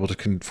enough that I'm able to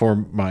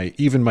conform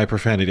even my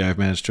profanity. I've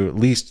managed to at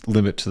least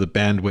limit to the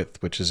bandwidth,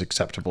 which is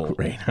acceptable.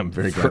 Great. I'm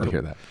very glad to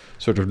hear that.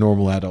 Sort of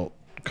normal adult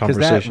Because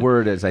conversation. that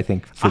word is, I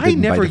think, I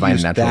forbidden by never divine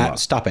used and natural that. law.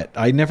 Stop it.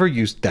 I never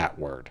used that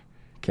word.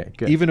 Okay,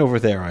 good. Even over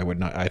there, I would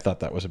not. I thought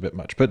that was a bit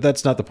much, but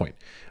that's not the point.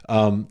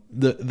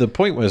 The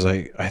point was,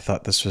 I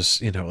thought this was,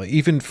 like,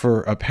 even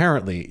for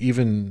apparently,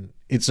 even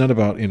it's not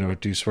about,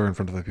 do you swear in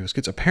front of other people's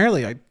kids.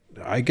 Apparently,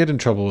 I get in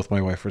trouble with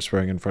my wife for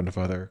swearing in front of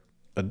other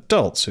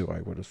adults who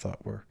I would have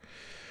thought were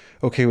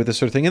okay with this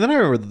sort of thing. And then I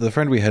remember the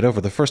friend we had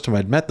over, the first time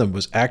I'd met them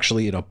was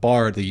actually in a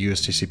bar at the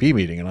USTCB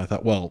meeting, and I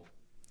thought, well,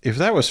 if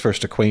that was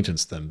first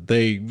acquaintance, then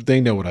they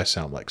know what I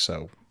sound like,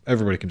 so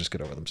everybody can just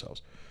get over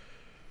themselves.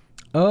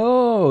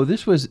 Oh,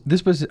 this was.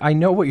 I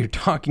know what you're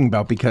talking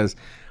about because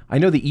I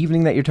know the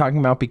evening that you're talking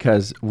about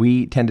because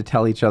we tend to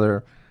tell each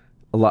other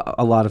a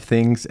lot of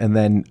things. And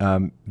then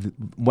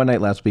one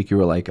night last week, you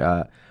were like,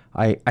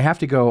 "I have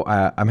to go.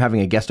 I'm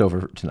having a guest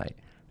over tonight,"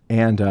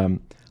 and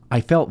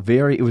I felt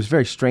it was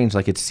very strange.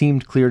 Like, it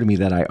seemed clear to me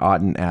that I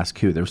oughtn't ask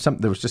who. There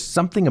was just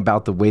something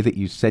about the way that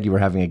you said you were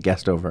having a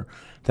guest over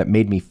that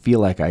made me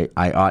feel like I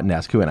oughtn't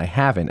ask who, and I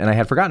haven't, and I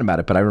had forgotten about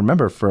it. But I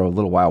remember for a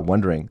little while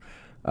wondering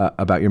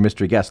about your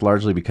mystery guest,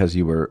 largely because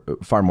you were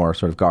far more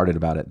sort of guarded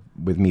about it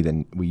with me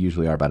than we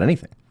usually are about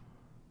anything.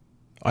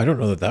 I don't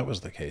know that was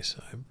the case.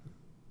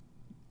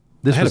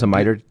 This was a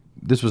mitered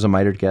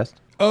guest.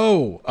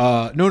 Oh,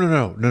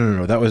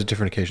 no. That was a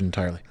different occasion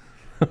entirely.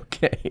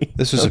 Okay.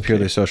 This was a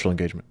purely social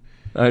engagement.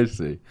 I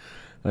see.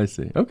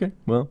 Okay.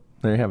 Well,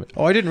 there you have it.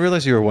 Oh, I didn't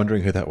realize you were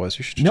wondering who that was.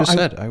 You should have just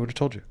said. I would have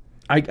told you.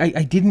 I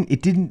didn't.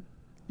 It didn't.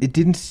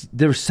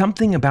 There was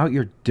something about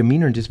your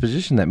demeanor and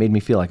disposition that made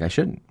me feel like I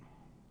shouldn't.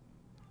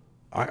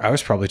 I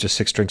was probably just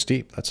 6 drinks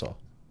deep. That's all.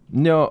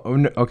 No.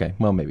 Okay.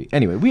 Well, maybe.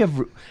 Anyway, we have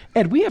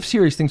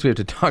serious things we have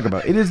to talk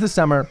about. It is the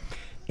summer,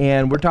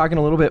 and we're talking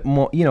a little bit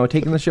more.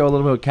 Taking the show a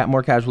little bit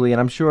more casually. And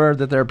I'm sure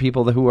that there are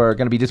people who are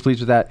going to be displeased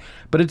with that.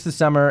 But it's the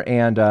summer,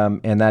 and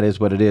that is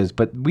what it is.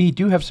 But we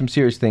do have some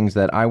serious things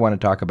that I want to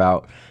talk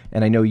about,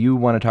 and I know you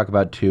want to talk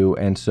about too.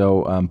 And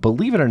so,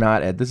 believe it or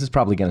not, Ed, this is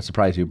probably going to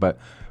surprise you, but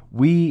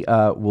we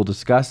will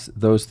discuss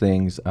those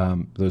things,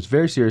 those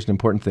very serious and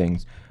important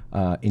things,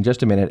 in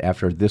just a minute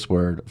after this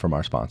word from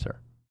our sponsor.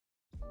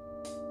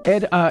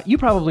 Ed, you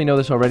probably know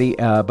this already,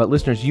 but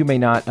listeners, you may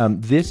not.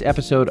 This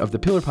episode of the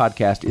Pillar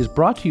Podcast is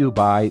brought to you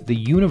by the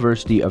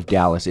University of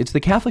Dallas. It's the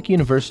Catholic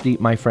University,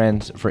 my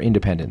friends, for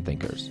independent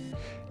thinkers.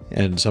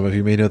 And some of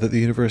you may know that the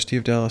University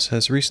of Dallas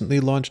has recently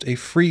launched a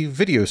free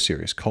video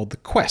series called The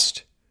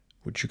Quest,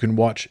 which you can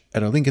watch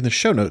at a link in the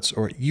show notes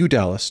or at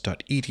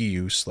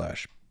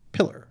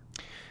udallas.edu/pillar.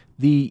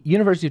 The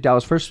University of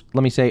Dallas, first,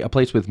 let me say, a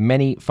place with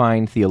many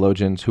fine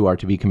theologians who are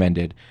to be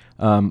commended.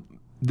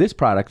 This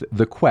product,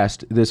 The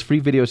Quest, this free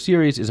video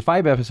series, is a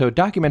 5-episode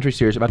documentary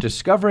series about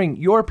discovering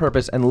your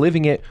purpose and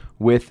living it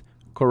with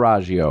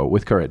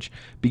courage.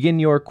 Begin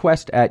your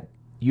quest at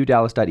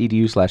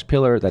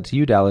udallas.edu/pillar. That's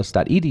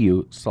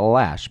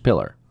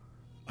udallas.edu/pillar.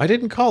 I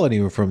didn't call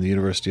anyone from the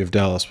University of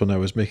Dallas when I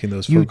was making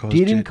those phone calls.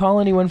 You didn't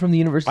call anyone from the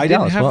University of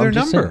Dallas? I didn't have their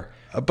number.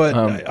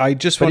 But I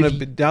just want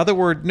to, now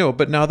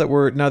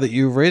that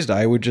you've raised it,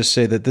 I would just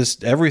say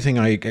that everything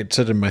I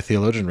said in my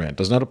theologian rant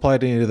does not apply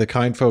to any of the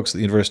kind folks at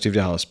the University of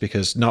Dallas,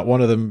 because not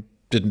one of them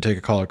didn't take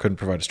a call or couldn't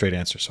provide a straight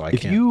answer. So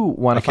if you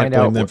want to find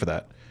out them for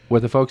that,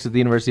 what the folks at the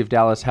University of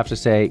Dallas have to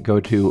say, go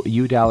to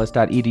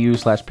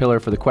udallas.edu/pillar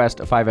for The Quest,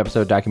 a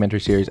 5-episode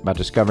documentary series about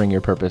discovering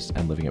your purpose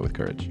and living it with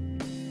courage.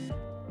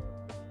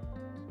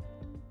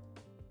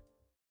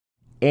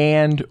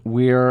 And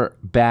we're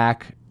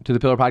back to the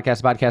Pillar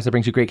Podcast, a podcast that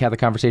brings you great Catholic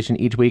conversation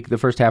each week. The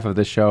first half of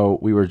the show,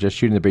 we were just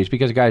shooting the breeze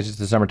because, guys, it's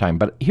the summertime.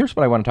 But here's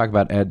what I want to talk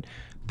about, Ed.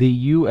 The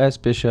U.S.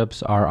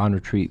 bishops are on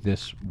retreat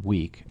this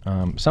week.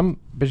 Some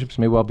bishops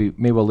may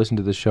well listen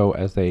to this show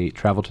as they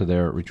travel to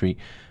their retreat.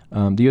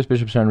 The U.S.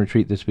 bishops are on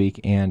retreat this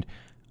week, and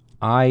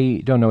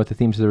I don't know what the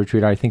themes of the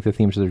retreat are. I think the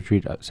themes of the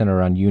retreat center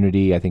around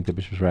unity. I think the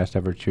bishops were asked to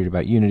have a retreat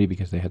about unity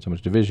because they had so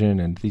much division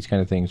and these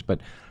kind of things.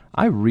 But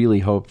I really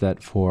hope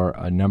that for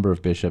a number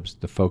of bishops,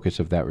 the focus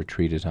of that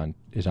retreat is on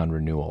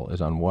renewal,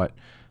 is on what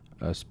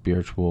a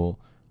spiritual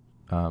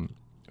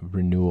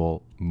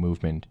renewal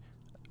movement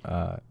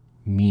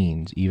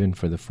means, even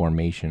for the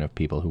formation of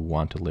people who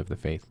want to live the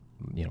faith.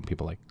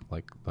 People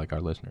like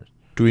our listeners.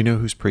 Do we know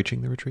who's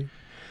preaching the retreat?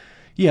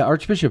 Yeah,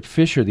 Archbishop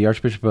Fisher, the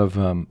Archbishop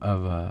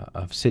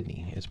of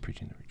Sydney, is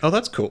preaching the retreat. Oh,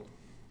 that's cool.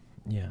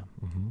 Yeah,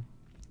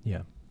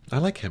 yeah. I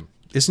like him.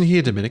 Isn't he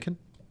a Dominican?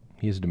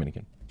 He is a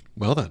Dominican.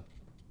 Well then,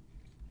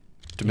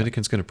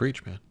 Dominican's going to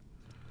preach, man.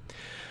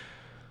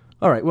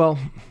 All right. Well,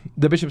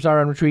 the bishops are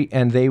on retreat,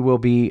 and they will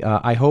be,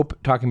 I hope,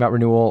 talking about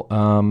renewal,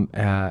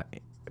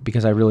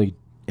 because I really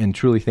and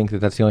truly think that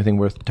that's the only thing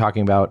worth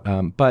talking about.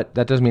 But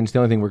that doesn't mean it's the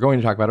only thing we're going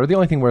to talk about, or the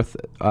only thing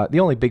the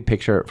only big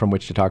picture from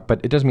which to talk.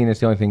 But it doesn't mean it's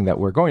the only thing that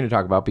we're going to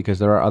talk about, because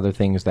there are other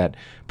things that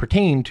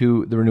pertain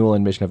to the renewal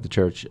and mission of the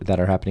church that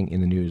are happening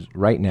in the news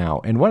right now.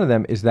 And one of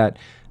them is that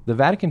the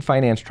Vatican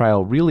finance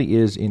trial really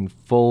is in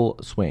full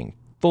swing.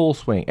 Full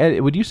swing. Ed,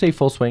 would you say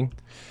full swing?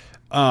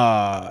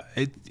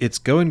 It's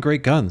going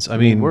great guns. I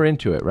mean, we're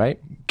into it, right?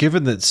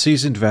 Given that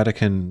seasoned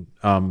Vatican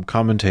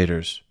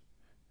commentators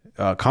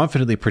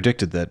confidently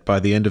predicted that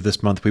by the end of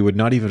this month we would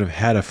not even have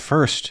had a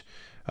first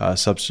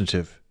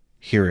substantive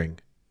hearing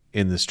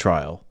in this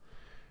trial,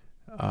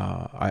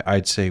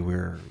 I'd say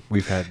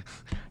we've had.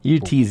 You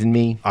teasing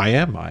me? I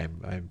am.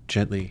 I'm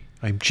gently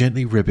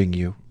ribbing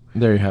you.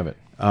 There you have it.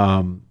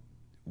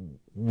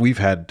 We've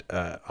had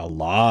a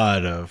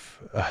lot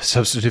of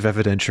substantive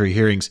evidentiary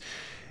hearings,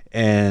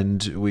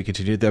 and we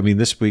continued. I mean,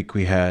 this week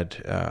we had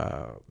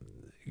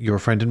your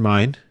friend and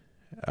mine,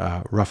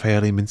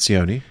 Raffaele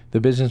Mincioni,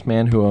 the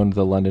businessman who owned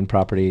the London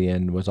property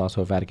and was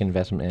also a Vatican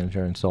investment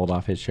manager and sold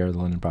off his share of the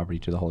London property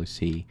to the Holy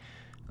See,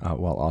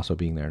 while also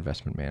being their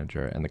investment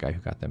manager, and the guy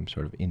who got them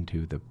sort of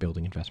into the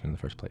building investment in the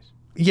first place.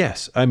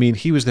 Yes. I mean,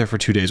 he was there for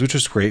 2 days, which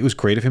was great. It was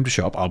great of him to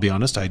show up. I'll be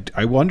honest.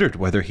 I wondered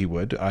whether he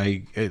would.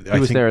 He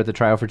was there at the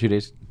trial for 2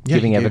 days,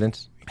 giving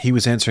evidence. He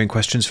was answering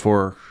questions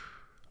for,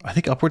 I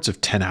think, upwards of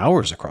 10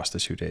 hours across the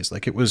 2 days.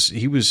 Like, he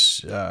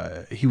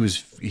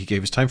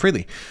gave his time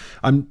freely.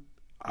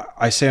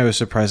 I say I was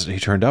surprised that he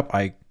turned up.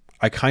 I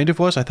kind of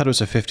was. I thought it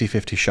was a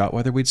 50-50 shot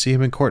whether we'd see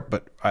him in court.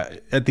 But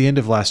at the end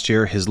of last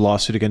year, his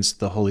lawsuit against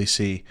the Holy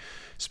See,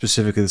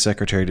 specifically the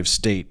Secretary of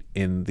State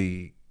in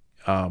the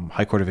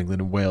High Court of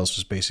England and Wales,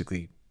 was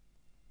basically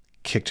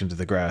kicked into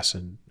the grass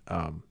and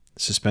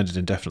suspended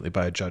indefinitely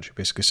by a judge who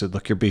basically said,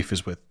 look, your beef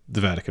is with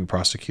the Vatican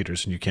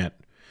prosecutors, and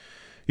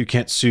you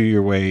can't sue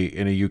your way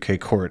in a UK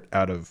court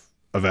out of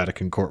a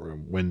Vatican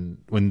courtroom.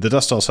 When the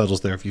dust all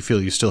settles there, if you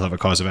feel you still have a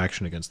cause of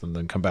action against them,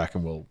 then come back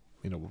and we'll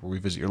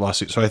revisit your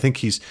lawsuit. So I think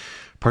he's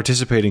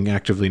participating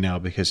actively now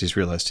because he's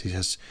realized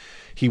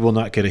he will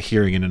not get a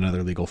hearing in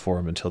another legal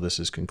forum until this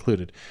is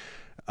concluded.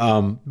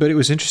 But it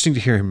was interesting to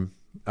hear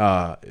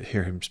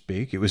him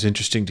speak. It was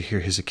interesting to hear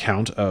his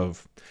account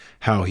of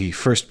how he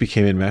first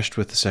became enmeshed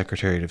with the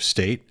Secretary of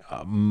State.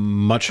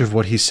 Much of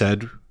what he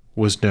said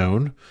was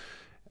known,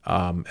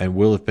 and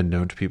will have been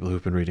known to people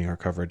who've been reading our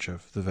coverage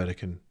of the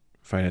Vatican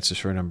finances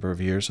for a number of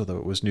years, although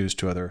it was news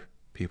to other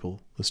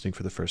people listening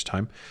for the first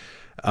time.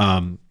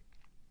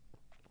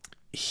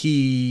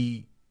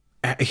 He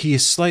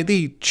has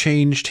slightly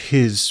changed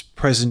his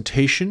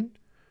presentation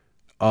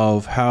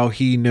of how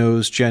he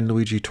knows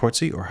Gianluigi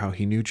Torzi, or how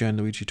he knew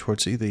Gianluigi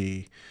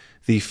Torzi,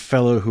 the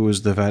fellow who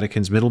was the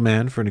Vatican's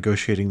middleman for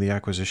negotiating the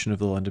acquisition of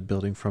the London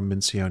building from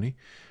Mincioni.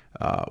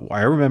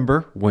 I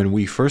remember when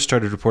we first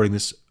started reporting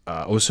this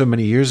so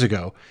many years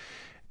ago,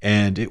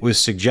 and it was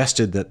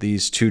suggested that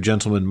these two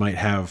gentlemen might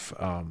have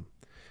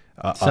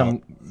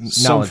some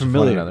knowledge of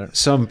one another,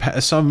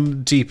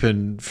 some deep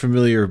and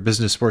familiar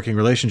business working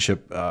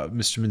relationship.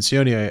 Mr.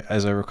 Mincioni,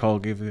 as I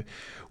recall,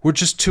 we're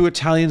just two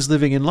Italians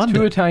living in London.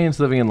 Two Italians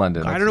living in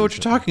London. I don't know what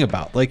you're talking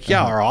about. Like,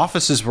 our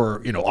offices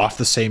were, off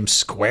the same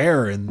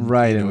square and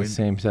in the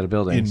same set of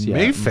buildings in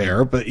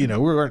Mayfair, but we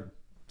weren't.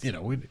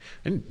 We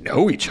didn't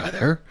know each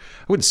other.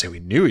 I wouldn't say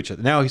we knew each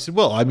other. Now he said,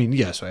 well, I mean,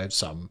 yes, I have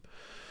some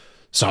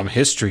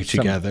history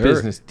together.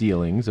 Business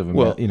dealings of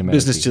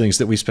business dealings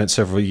that we spent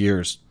several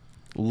years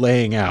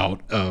laying out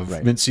of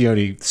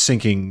Mincioni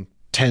sinking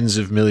tens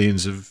of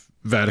millions of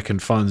Vatican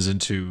funds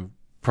into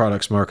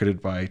products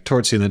marketed by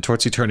Torzi, and then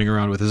Torzi turning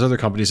around with his other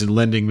companies and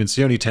lending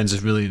Mincioni tens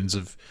of millions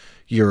of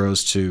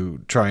euros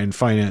to try and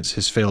finance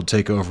his failed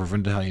takeover of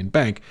an Italian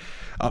bank.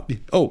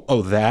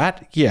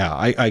 That? Yeah,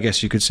 I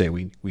guess you could say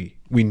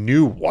we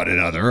knew one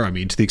another. I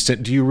mean, to the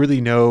extent, do you really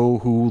know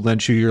who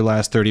lent you your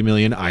last 30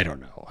 million? I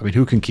don't know. I mean,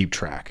 who can keep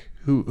track?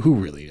 Who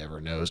really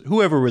ever knows?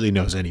 Whoever really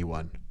knows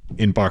anyone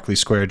in Berkeley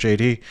Square,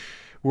 JD?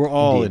 We're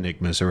all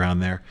enigmas around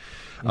there.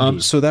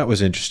 So that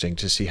was interesting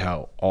to see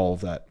how all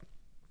of that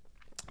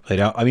played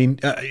out. I mean,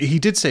 he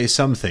did say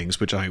some things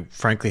which I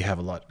frankly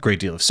have great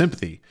deal of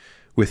sympathy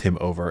with him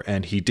over,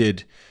 and he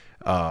did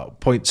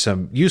point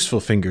some useful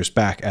fingers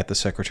back at the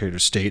Secretary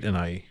of State, and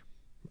I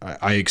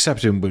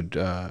accept him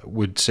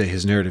would say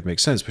his narrative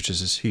makes sense, which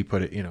is, as he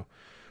put it,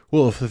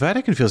 well, if the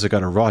Vatican feels they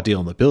got a raw deal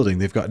in the building,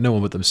 they've got no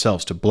one but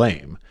themselves to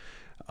blame,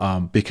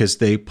 because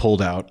they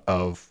pulled out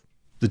of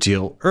the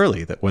deal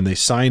early. That when they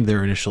signed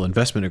their initial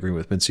investment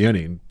agreement with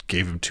Mincioni and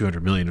gave him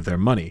 $200 million of their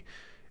money,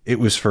 it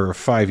was for a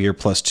 5-year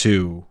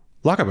 +2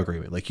 lockup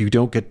agreement. Like, you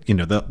don't get,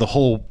 the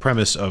whole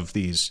premise of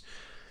these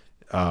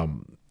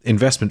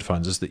investment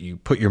funds is that you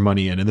put your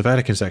money in, and the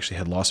Vatican's actually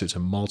had lawsuits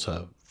in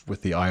Malta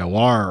with the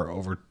IOR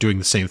over doing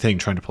the same thing,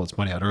 trying to pull its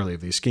money out early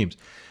of these schemes,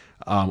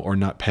 or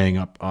not paying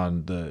up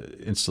on the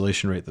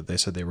installation rate that they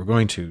said they were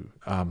going to.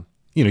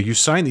 You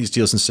sign these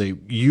deals and say,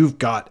 you've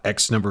got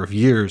X number of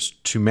years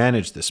to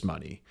manage this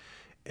money,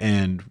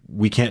 and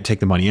we can't take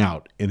the money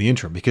out in the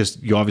interim, because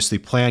you obviously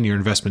plan your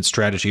investment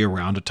strategy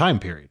around a time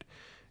period.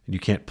 And you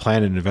can't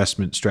plan an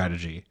investment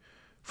strategy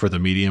for the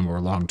medium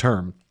or long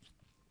term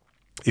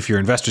if your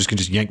investors can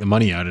just yank the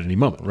money out at any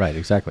moment. Right,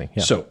 exactly.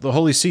 Yeah. So the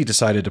Holy See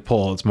decided to pull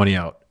all its money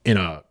out in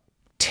a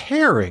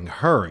tearing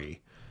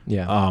hurry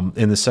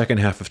in the second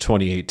half of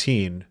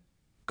 2018,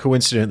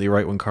 coincidentally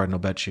right when Cardinal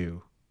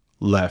Becciu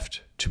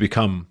left to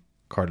become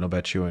Cardinal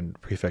Becciu and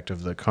prefect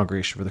of the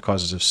Congregation for the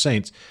Causes of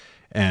Saints,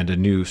 and a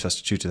new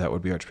substitute to that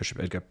would be Archbishop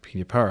Edgar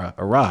Piñapara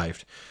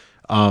arrived.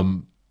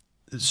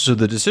 So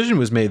the decision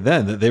was made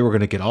then that they were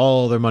going to get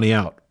all their money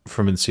out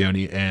from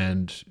Mincioni,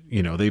 and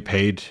they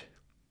paid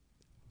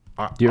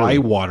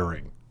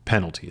eye-watering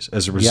penalties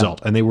as a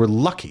result, and they were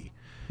lucky.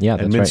 Yeah,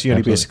 and that's Mincioni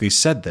right. basically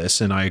said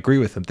this, and I agree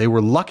with him. They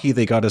were lucky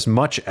they got as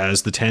much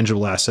as the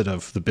tangible asset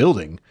of the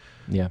building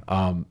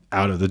out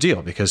of the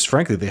deal, because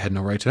frankly they had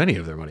no right to any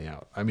of their money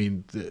out. I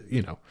mean,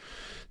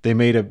 they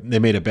made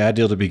a bad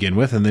deal to begin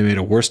with, and they made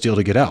a worse deal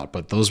to get out,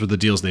 but those were the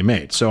deals they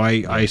made. So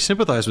I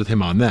sympathize with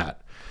him on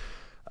that.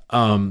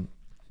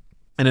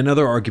 And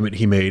another argument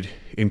he made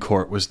in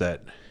court was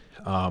that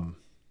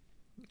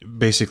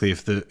basically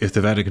if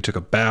the Vatican took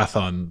a bath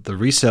on the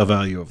resale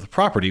value of the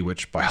property,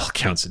 which by all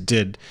accounts it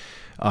did,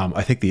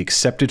 I think the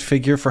accepted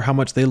figure for how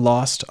much they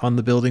lost on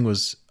the building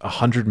was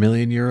 100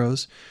 million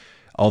euros,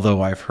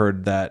 although I've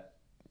heard that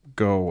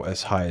go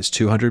as high as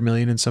 200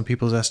 million in some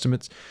people's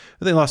estimates.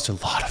 They lost a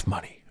lot of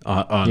money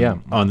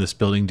on this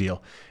building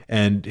deal.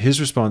 And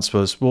his response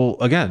was, well,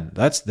 again,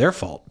 that's their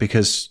fault,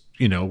 because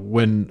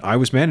when I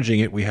was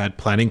managing it, we had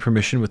planning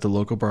permission with the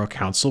local borough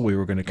council. We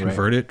were going to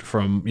convert it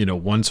from,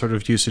 one sort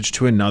of usage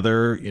to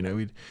another,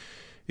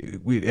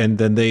 and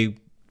then they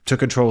took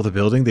control of the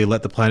building. They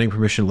let the planning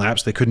permission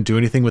lapse. They couldn't do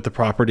anything with the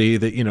property.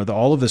 That,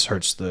 all of this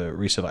hurts the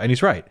resale. And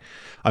he's right.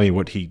 I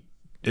mean,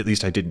 at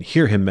least I didn't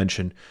hear him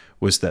mention,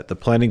 was that the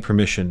planning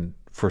permission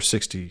for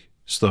 60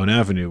 Sloane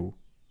Avenue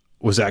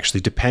was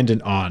actually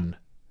dependent on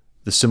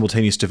the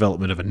simultaneous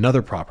development of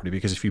another property,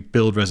 because if you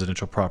build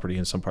residential property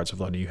in some parts of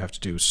London, you have to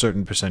do a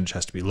certain percentage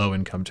has to be low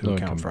income to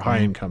account for high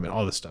income and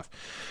all this stuff.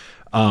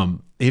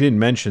 He didn't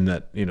mention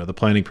that the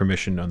planning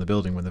permission on the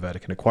building when the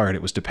Vatican acquired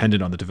it was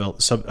dependent on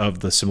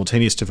the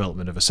simultaneous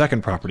development of a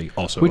second property,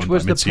 also which owned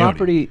was by the Mincioni.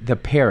 property, the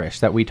parish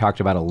that we talked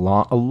about a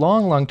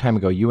long time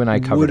ago. You and I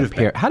covered a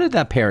parish. How did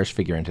that parish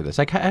figure into this?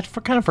 I'd kind of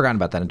forgotten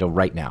about that until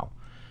right now.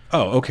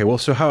 Oh, okay. Well,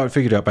 so how I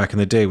figured out back in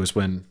the day was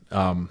when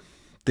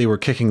they were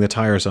kicking the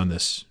tires on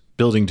this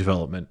building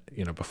development,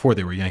 before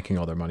they were yanking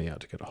all their money out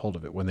to get a hold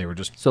of it, when they were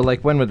just... So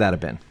when would that have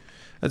been?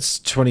 That's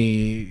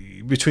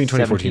between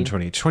 2014 and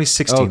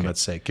 2016, okay. Let's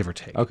say, give or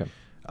take. Okay.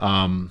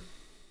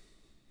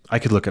 I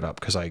could look it up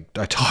because I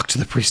talked to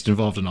the priest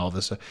involved in all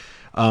this.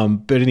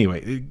 But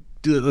anyway,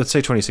 let's say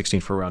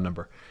 2016 for a round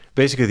number.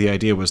 Basically, the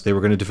idea was they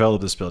were going to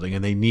develop this building,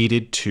 and they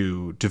needed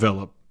to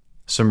develop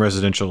some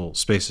residential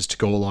spaces to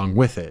go along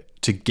with it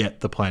to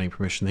get the planning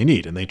permission they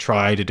need. And they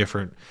tried a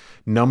different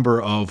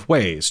number of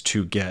ways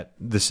to get,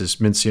 this is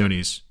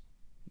Mincioni's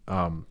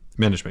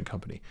management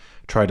company,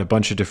 tried a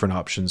bunch of different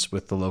options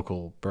with the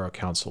local borough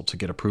council to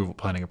get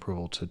planning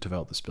approval to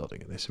develop this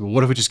building. And they said, well,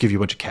 what if we just give you a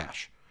bunch of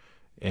cash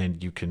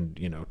and you can,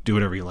 do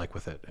whatever you like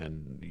with it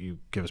and you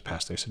give us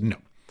pass? They said, no.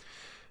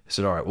 I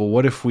said, all right, well,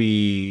 what if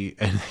we,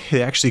 and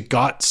they actually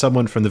got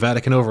someone from the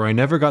Vatican over. I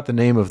never got the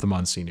name of the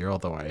Monsignor,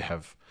 although I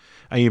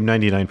am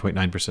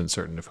 99.9%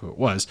 certain of who it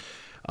was,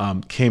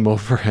 came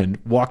over and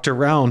walked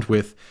around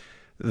with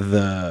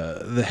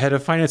the head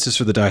of finances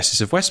for the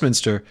Diocese of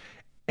Westminster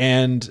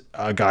and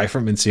a guy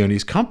from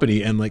Mincioni's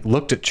company, and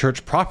looked at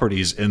church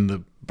properties in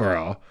the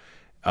borough,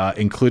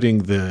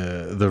 including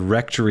the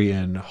rectory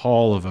and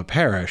hall of a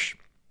parish.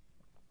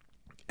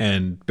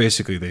 And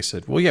basically they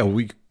said, well, yeah,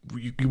 we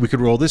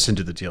could roll this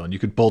into the deal, and you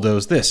could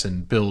bulldoze this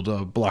and build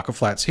a block of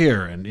flats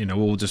here, and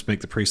we'll just make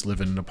the priest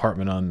live in an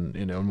apartment on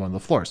on one of the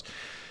floors.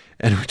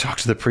 And we talked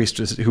to the priest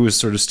who was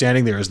sort of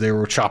standing there as they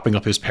were chopping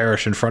up his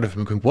parish in front of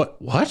him, going,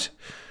 what?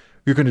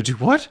 You're going to do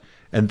what?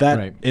 And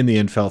that in the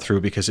end fell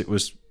through because it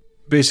was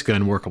basically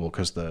unworkable,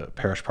 because the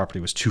parish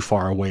property was too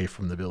far away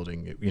from the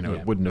building.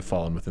 It wouldn't have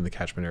fallen within the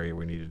catchment area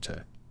we needed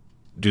to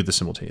do the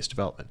simultaneous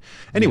development.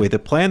 Anyway, the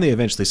plan they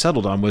eventually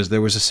settled on was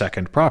there was a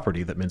second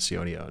property that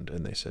Mincioni owned.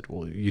 And they said,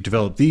 well, you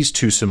develop these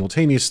two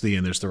simultaneously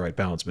and there's the right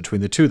balance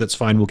between the two. That's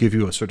fine. We'll give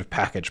you a sort of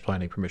package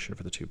planning permission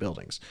for the two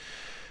buildings.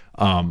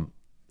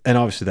 And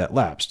obviously that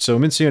lapsed. So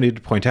Mincioni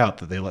did point out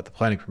that they let the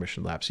planning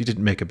permission lapse. He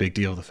didn't make a big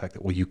deal of the fact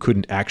that, well, you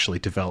couldn't actually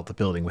develop the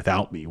building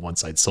without me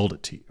once I'd sold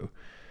it to you,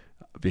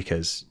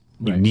 because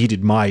you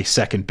needed my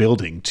second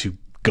building to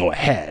go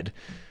ahead.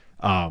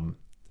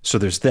 So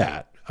there's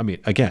that. I mean,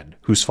 again,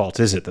 whose fault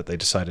is it that they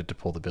decided to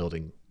pull the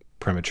building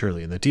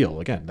prematurely in the deal?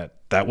 Again,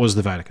 that was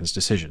the Vatican's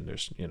decision.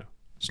 There's,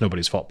 it's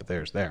nobody's fault but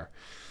theirs there.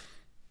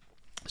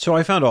 So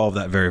I found all of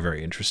that very,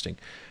 very interesting.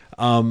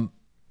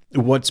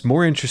 What's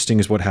more interesting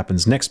is what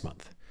happens next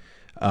month.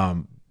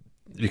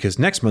 Because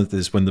next month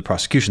is when the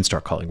prosecution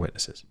start calling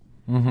witnesses.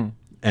 Mm-hmm.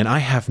 And I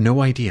have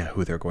no idea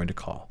who they're going to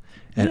call.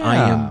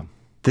 And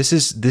this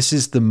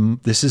is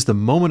the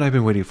moment I've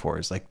been waiting for.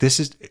 Is like,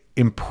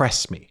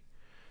 impress me.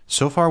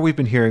 So far we've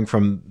been hearing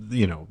from,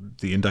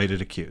 the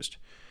indicted accused.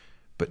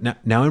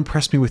 But now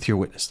impress me with your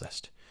witness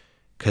list.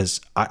 Because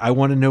I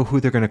want to know who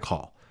they're going to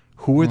call.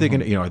 Who are they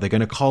going to, are they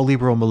going to call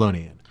Libero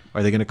Malonian?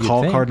 Are they going to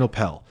call Cardinal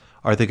Pell?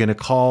 Are they going to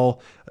call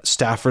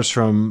staffers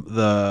from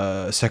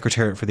the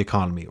Secretariat for the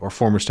Economy or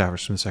former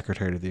staffers from the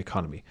Secretariat of the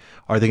Economy?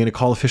 Are they going to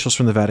call officials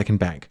from the Vatican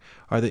Bank?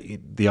 Are they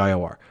the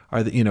IOR?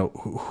 Are they,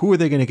 who are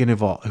they going to get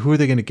involved? Who are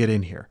they going to get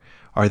in here?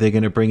 Are they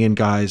going to bring in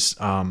guys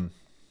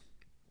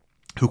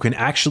who can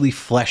actually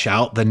flesh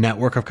out the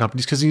network of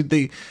companies? Because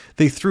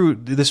they threw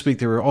this week,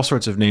 there were all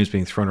sorts of names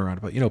being thrown around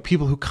about,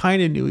 people who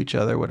kind of knew each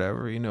other,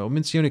 whatever.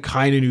 Mincione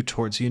kind of knew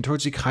Torzi, and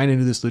Torzi kind of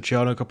knew this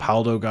Luciano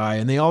Capaldo guy,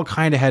 and they all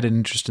kind of had an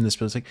interest in this.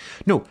 But it's like,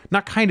 no,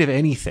 not kind of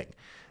anything.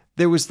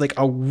 There was like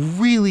a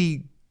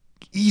really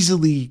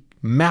easily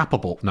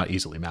mappable, not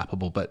easily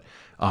mappable, but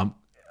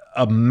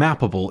a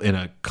mappable in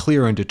a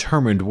clear and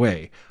determined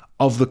way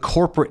of the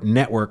corporate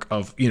network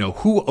of,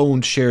 who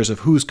owned shares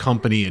of whose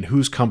company, and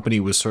whose company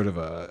was sort of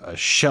a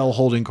shell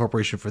holding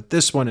corporation for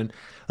this one. And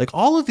like,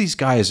 all of these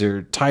guys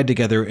are tied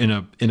together in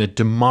a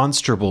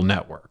demonstrable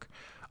network.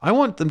 I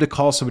want them to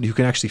call somebody who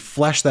can actually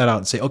flesh that out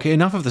and say, okay,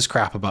 enough of this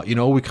crap about,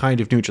 we kind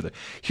of knew each other.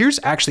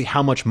 Here's actually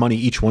how much money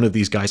each one of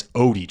these guys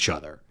owed each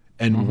other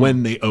and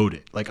when they owed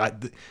it. Like,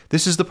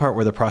 this is the part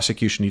where the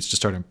prosecution needs to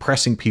start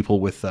impressing people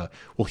with,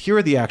 here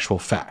are the actual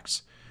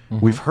facts.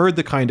 We've heard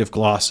the kind of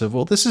gloss of,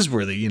 well, this is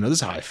really, this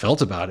is how I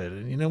felt about it.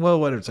 And,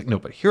 it's like, no,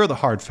 but here are the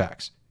hard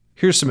facts.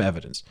 Here's some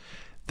evidence.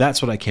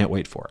 That's what I can't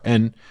wait for.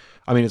 And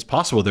I mean, it's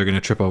possible they're going to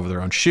trip over their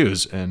own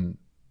shoes and,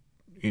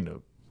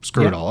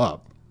 screw it all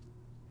up.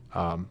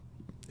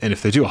 And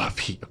if they do, I'll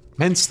be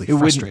immensely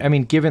frustrated. I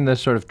mean, given the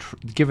sort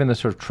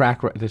of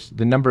track,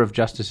 the number of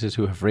justices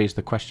who have raised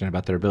the question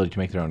about their ability to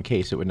make their own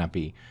case, it would not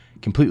be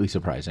completely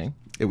surprising.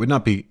 It would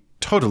not be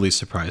totally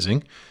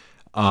surprising.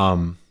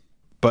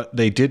 But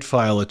they did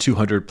file a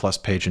 200-plus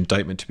page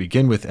indictment to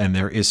begin with, and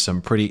there is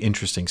some pretty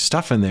interesting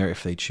stuff in there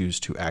if they choose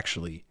to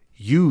actually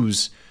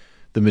use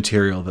the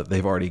material that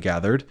they've already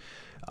gathered.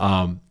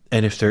 And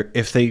if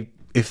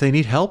they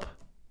need help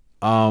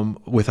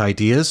with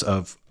ideas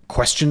of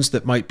questions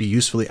that might be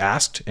usefully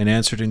asked and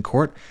answered in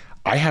court,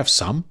 I have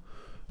some.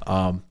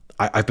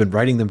 I've been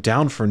writing them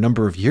down for a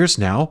number of years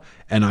now,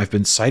 and I've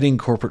been citing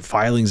corporate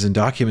filings and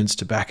documents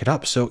to back it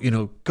up. So,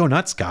 go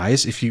nuts,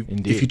 guys. If you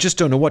just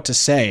don't know what to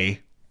say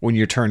when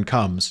your turn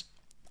comes,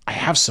 I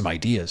have some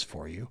ideas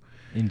for you.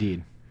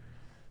 Indeed.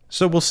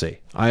 So we'll see.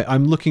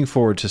 I'm looking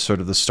forward to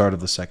sort of the start of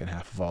the second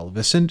half of all of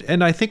this.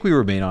 And I think we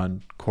remain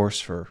on course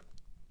for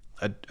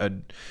a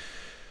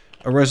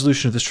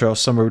resolution of this trial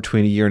somewhere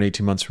between a year and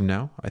 18 months from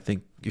now. I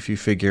think if you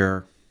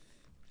figure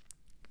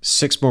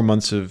 6 more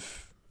months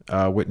of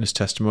witness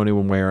testimony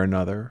one way or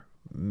another,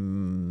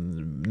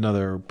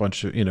 another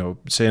bunch of,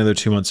 say another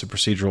 2 months of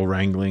procedural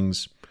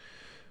wranglings,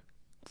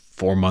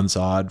 4 months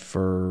odd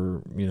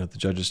for the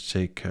judges to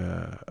take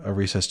a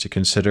recess to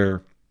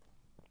consider.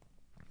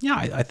 Yeah,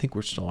 I think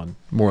we're still on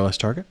more or less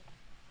target.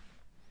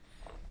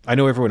 I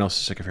know everyone else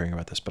is sick of hearing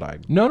about this,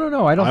 but No,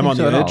 I don't. I'm think on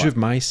so the at edge all. of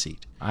my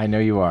seat. I know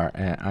you are.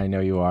 And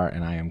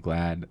I am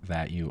glad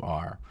that you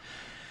are.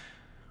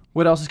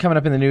 What else is coming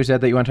up in the news,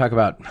 Ed, that you want to talk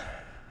about?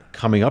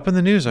 Coming up in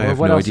the news, I have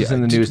what no else idea. is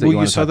in the news that you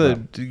want to talk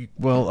about?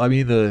 Well, I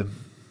mean, the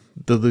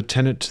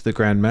lieutenant to the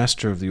Grand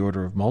Master of the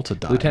Order of Malta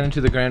died. Lieutenant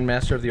to the Grand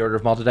Master of the Order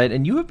of Malta died,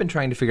 and you have been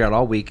trying to figure out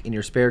all week in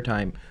your spare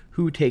time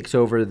who takes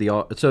over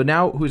so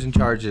now who's in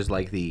charge is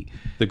like the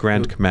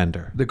Grand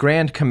Commander. The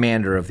Grand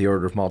Commander of the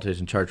Order of Malta is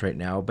in charge right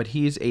now, but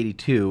he's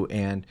 82,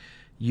 and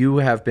you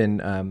have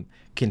been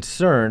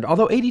concerned,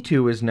 although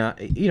 82 is not,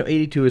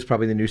 82 is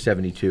probably the new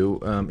 72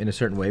 in a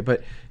certain way,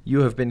 but you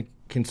have been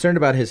concerned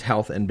about his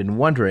health and been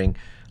wondering.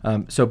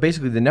 So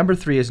basically, the number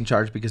 3 is in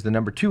charge because the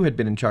number 2 had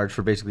been in charge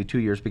for basically 2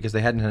 years because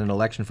they hadn't had an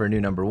election for a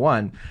new number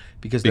 1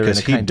 because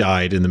he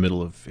died in the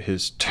middle of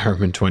his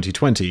term in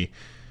 2020.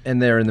 And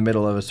they're in the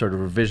middle of a sort of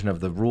revision of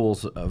the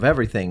rules of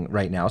everything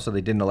right now, so they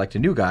didn't elect a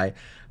new guy.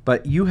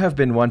 But you have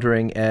been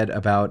wondering, Ed,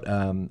 about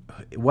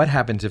what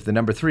happens if the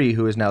number 3,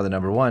 who is now the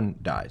number 1,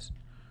 dies.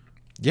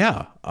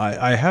 Yeah,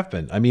 I have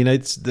been. I mean,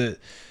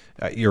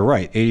 you're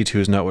right. 82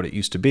 is not what it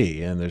used to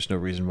be, and there's no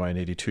reason why an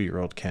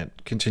 82-year-old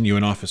can't continue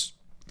in office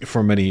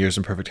for many years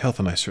in perfect health,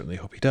 and I certainly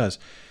hope he does.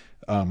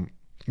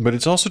 But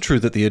it's also true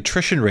that the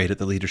attrition rate at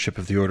the leadership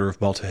of the Order of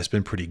Malta has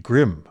been pretty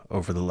grim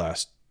over the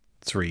last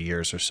 3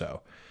 years or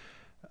so.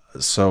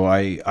 So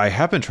I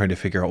have been trying to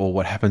figure out, well,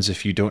 what happens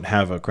if you don't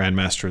have a Grand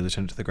Master, a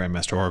Lieutenant to the Grand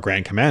Master, or a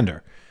Grand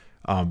Commander?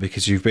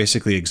 Because you've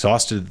basically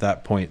exhausted at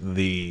that point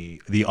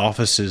the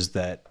offices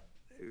that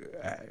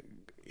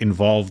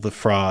involve the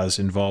FRAs,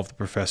 involve the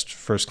professed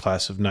first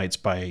class of knights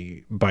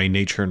by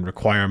nature and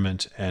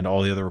requirement, and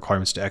all the other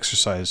requirements to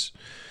exercise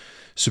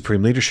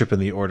supreme leadership in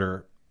the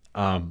order.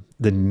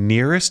 The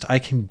nearest I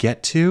can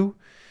get to,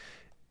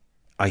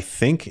 I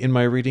think, in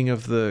my reading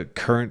of the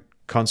current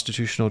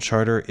constitutional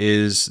charter,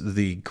 is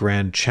the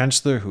Grand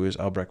Chancellor, who is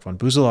Albrecht von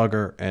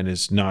Buselager and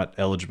is not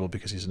eligible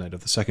because he's a knight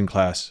of the second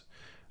class,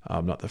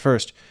 not the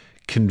first,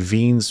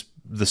 convenes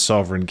the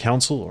Sovereign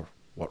Council, or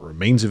what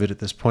remains of it at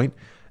this point,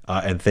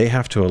 and they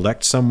have to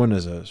elect someone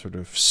as a sort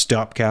of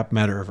stopgap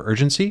matter of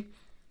urgency.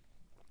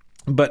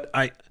 But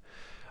I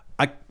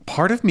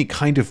part of me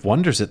kind of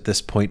wonders at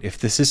this point if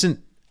this isn't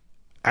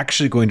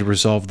actually going to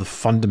resolve the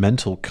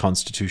fundamental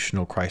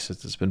constitutional crisis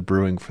that's been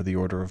brewing for the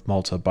Order of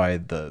Malta by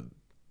the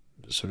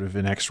sort of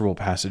inexorable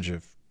passage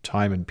of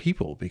time and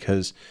people.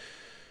 Because,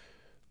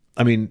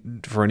 I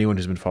mean, for anyone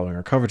who's been following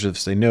our coverage of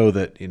this, they know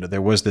that,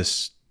 there was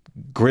this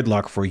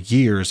gridlock for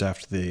years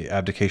after the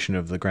abdication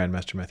of the Grand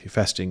Master Matthew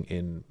Festing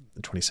in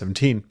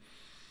 2017.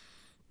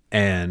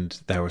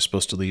 And that was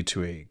supposed to lead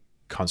to a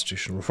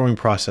constitutional reforming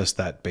process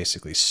that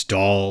basically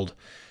stalled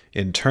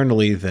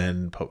internally.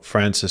 Then Pope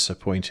Francis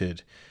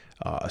appointed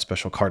a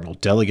special cardinal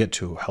delegate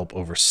to help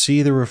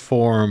oversee the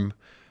reform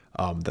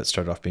that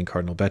started off being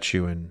Cardinal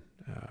Becciu. And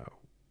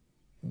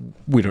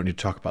we don't need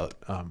to talk about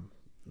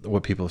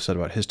what people have said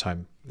about his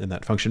time in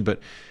that function,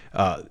 but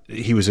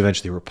he was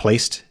eventually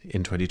replaced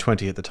in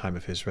 2020 at the time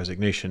of his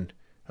resignation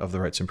of the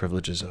rights and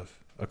privileges of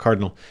a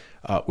cardinal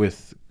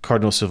with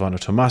Cardinal Silvano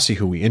Tomasi,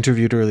 who we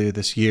interviewed earlier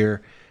this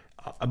year.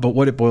 But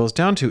what it boils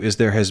down to is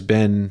there has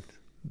been,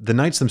 the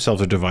knights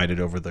themselves are divided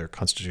over their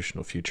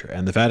constitutional future,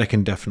 and the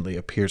Vatican definitely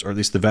appears, or at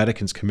least the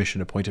Vatican's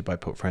commission appointed by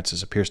Pope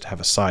Francis appears to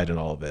have a side in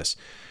all of this.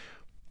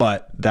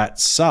 But that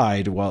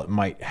side, while it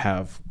might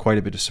have quite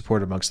a bit of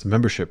support amongst the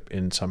membership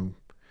in some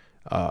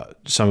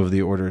of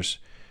the order's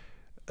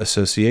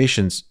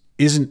associations,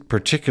 isn't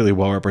particularly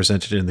well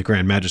represented in the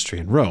Grand Magistry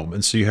in Rome.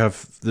 And so you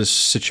have this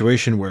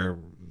situation where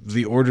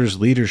the order's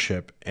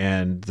leadership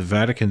and the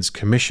Vatican's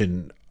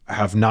commission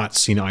have not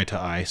seen eye to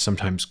eye,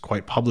 sometimes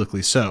quite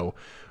publicly so,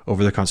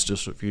 over the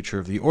constitutional future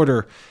of the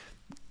order.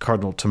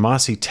 Cardinal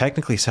Tomasi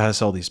technically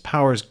has all these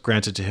powers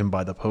granted to him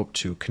by the Pope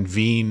to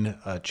convene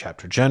a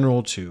chapter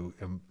general, to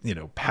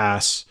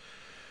pass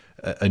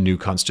a new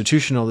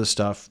constitution, all this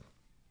stuff.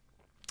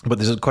 But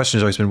the question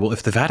has always been, well,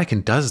 if the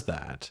Vatican does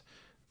that,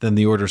 then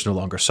the order is no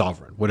longer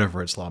sovereign,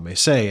 whatever its law may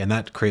say, and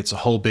that creates a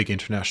whole big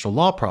international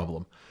law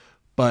problem.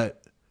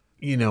 But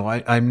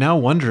I'm now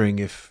wondering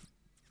if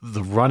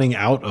the running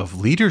out of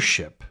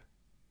leadership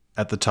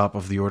at the top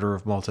of the Order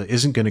of Malta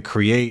isn't going to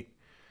create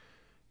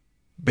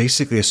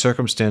basically a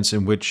circumstance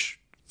in which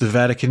the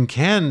Vatican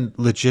can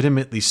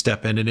legitimately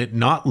step in and it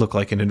not look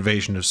like an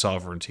invasion of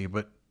sovereignty,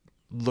 but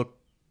look,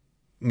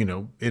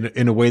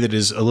 in a way that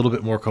is a little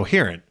bit more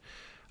coherent,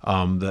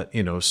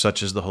 that,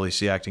 such as the Holy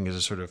See acting as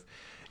a sort of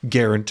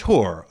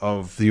guarantor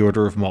of the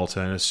Order of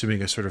Malta and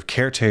assuming a sort of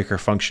caretaker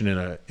function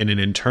in an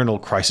internal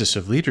crisis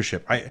of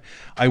leadership.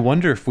 I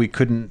wonder if we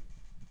couldn't,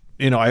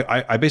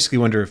 I basically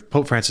wonder if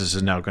Pope Francis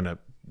is now going to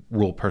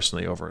rule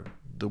personally over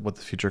what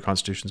the future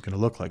constitution is going to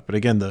look like. But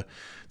again, the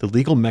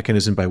legal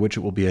mechanism by which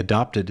it will be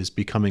adopted is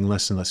becoming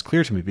less and less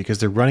clear to me, because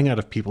they're running out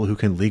of people who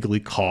can legally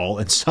call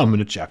and summon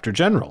a chapter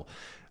general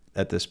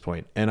at this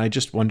point. And I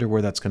just wonder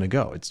where that's going to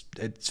go.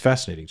 It's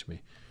fascinating to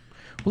me.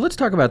 Well, let's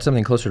talk about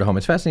something closer to home.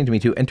 It's fascinating to me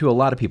too, and to a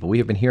lot of people. We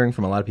have been hearing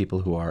from a lot of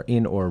people who are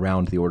in or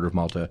around the Order of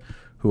Malta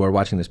who are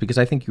watching this, because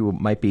I think you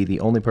might be the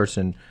only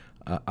person.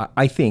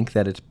 I think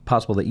that it's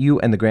possible that you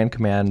and the Grand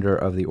Commander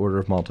of the Order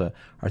of Malta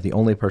are the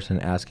only person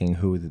asking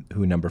who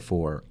number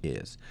 4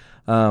 is.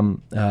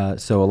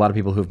 So a lot of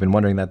people who have been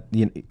wondering that,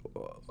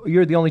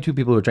 you're the only two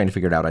people who are trying to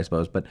figure it out, I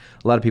suppose. But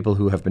a lot of people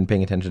who have been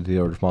paying attention to the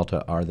Order of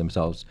Malta are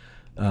themselves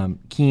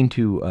keen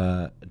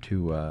to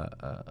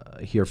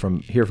hear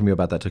from you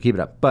about that. So keep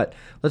it up. But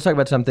let's talk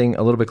about something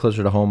a little bit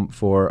closer to home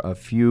for a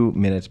few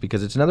minutes,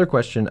 because it's another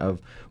question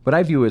of what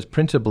I view as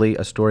principally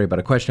a story about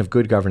a question of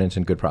good governance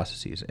and good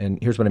processes.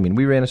 And here's what I mean.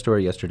 We ran a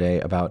story yesterday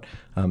about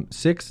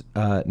 6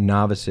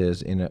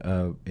 novices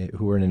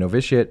who were in a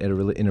novitiate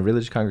in a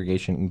religious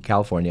congregation in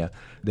California.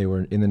 They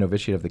were in the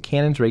novitiate of the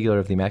Canons Regular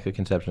of the Immaculate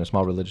Conception, a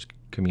small religious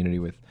community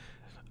with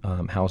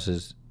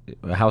houses.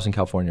 A house in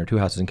California, or 2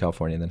 houses in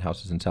California, and then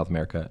houses in South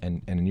America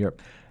and in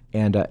Europe.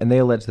 And they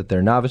alleged that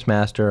their novice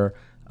master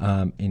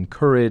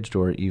encouraged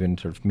or even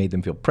sort of made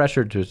them feel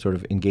pressured to sort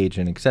of engage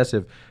in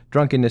excessive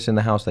drunkenness in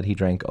the house, that he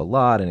drank a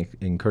lot and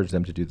encouraged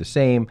them to do the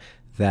same,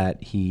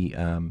 that he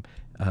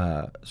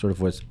sort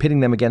of was pitting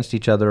them against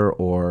each other,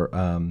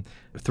 or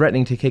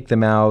threatening to kick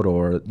them out,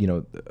 or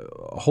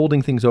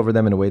holding things over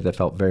them in a way that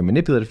felt very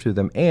manipulative to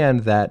them,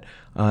 and that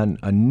on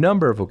a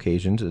number of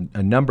occasions,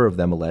 a number of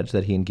them alleged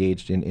that he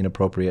engaged in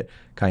inappropriate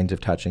kinds of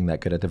touching that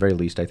could, at the very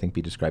least, I think,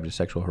 be described as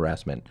sexual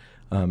harassment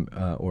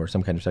or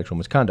some kind of sexual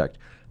misconduct.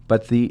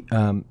 But the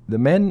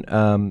men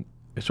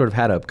sort of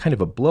had a kind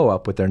of a blow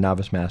up with their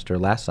novice master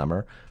last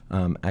summer.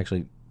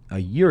 Actually, a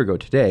year ago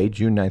today,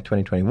 June 9th,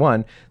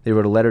 2021, they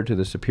wrote a letter to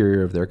the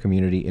superior of their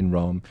community in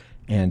Rome,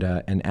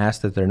 and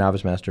asked that their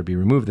novice master be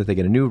removed, that they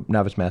get a new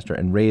novice master,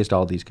 and raised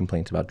all these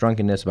complaints about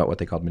drunkenness, about what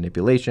they called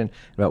manipulation,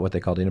 about what they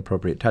called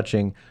inappropriate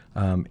touching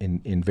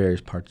in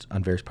various parts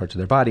of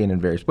their body and in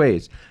various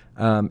ways.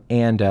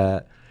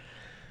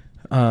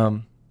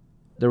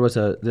 There was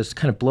this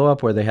kind of blow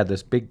up where they had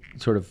this big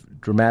sort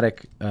of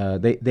dramatic.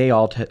 They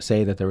all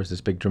say that there was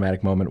this big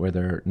dramatic moment where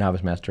their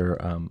novice master,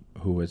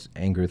 who was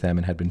angry with them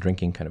and had been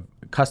drinking, kind of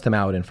cussed them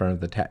out in front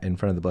of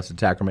the Blessed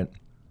Sacrament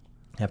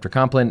after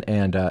Compline,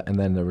 and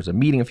then there was a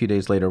meeting a few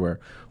days later where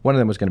one of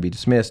them was going to be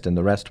dismissed, and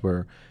the rest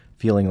were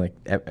feeling like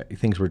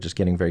things were just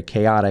getting very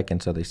chaotic,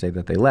 and so they say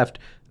that they left,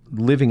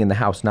 living in the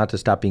house not to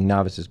stop being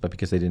novices, but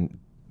because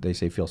they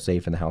say feel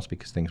safe in the house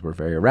because things were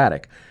very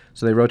erratic.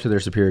 So they wrote to their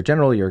superior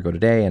general a year ago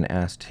today and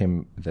asked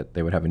him that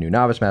they would have a new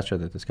novice master,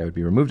 that this guy would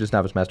be removed as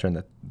novice master, and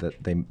that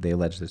they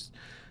allege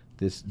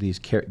these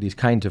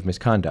kinds of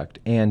misconduct.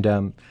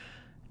 And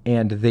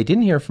they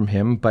didn't hear from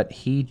him, but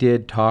he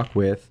did talk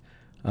with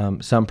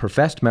some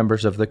professed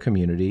members of the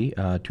community,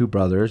 2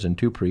 brothers and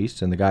 2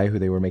 priests, and the guy who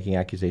they were making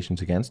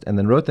accusations against, and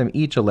then wrote them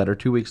each a letter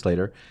 2 weeks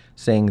later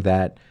saying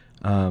that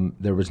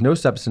there was no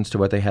substance to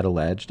what they had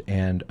alleged,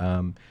 and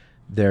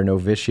their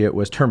novitiate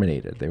was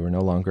terminated. They were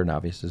no longer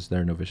novices.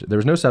 There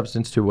was no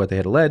substance to what they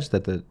had alleged,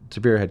 that the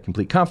superior had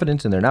complete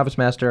confidence in their novice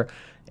master,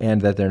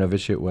 and that their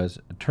novitiate was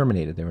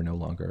terminated. They were no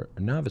longer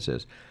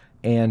novices.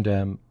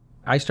 And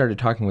I started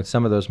talking with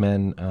some of those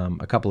men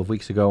a couple of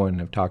weeks ago, and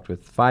have talked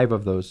with 5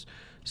 of those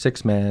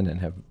 6 men,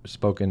 and have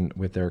spoken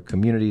with their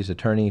community's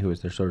attorney, who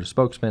is their sort of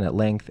spokesman, at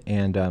length.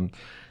 And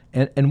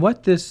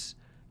what this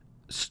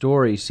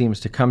story seems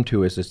to come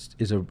to is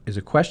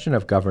a question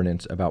of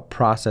governance about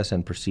process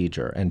and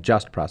procedure, and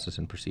just process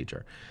and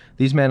procedure.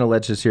 These men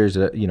alleged a series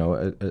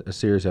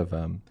of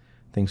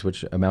things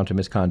which amount to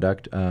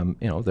misconduct.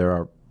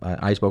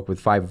 I spoke with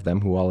 5 of them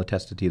who all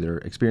attested to either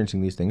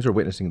experiencing these things or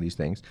witnessing these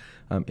things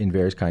in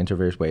various kinds or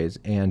various ways,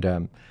 and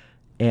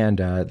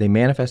they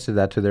manifested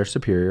that to their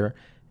superior.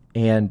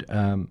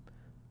 And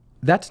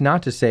that's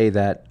not to say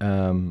that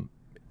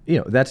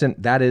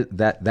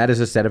that is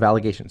a set of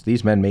allegations.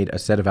 These men made a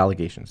set of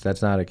allegations.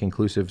 That's not a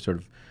conclusive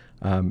sort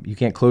of. You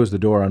can't close the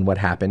door on what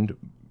happened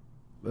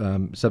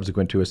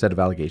subsequent to a set of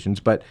allegations.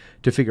 But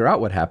to figure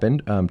out what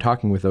happened,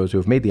 talking with those who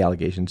have made the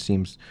allegations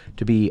seems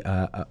to be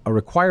a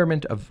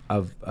requirement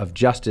of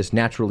justice,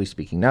 naturally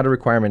speaking. Not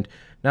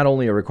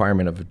only a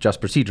requirement of just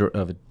procedure,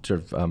 of a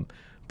sort of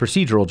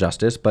procedural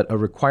justice, but a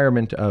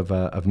requirement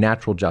of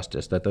natural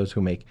justice, that those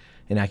who make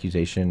an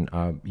accusation,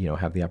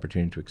 have the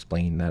opportunity to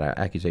explain that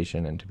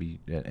accusation and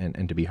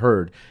to be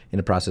heard in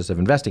a process of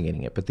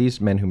investigating it. But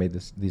these men who made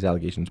these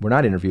allegations were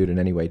not interviewed in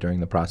any way during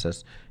the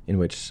process in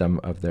which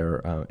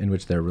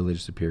their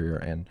religious superior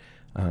and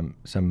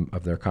some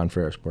of their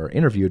confreres were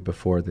interviewed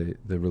before the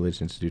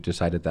Religious Institute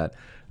decided that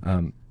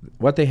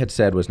what they had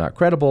said was not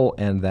credible,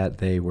 and that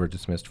they were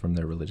dismissed from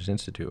their Religious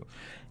Institute.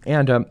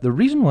 And the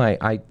reason why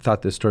I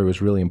thought this story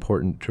was really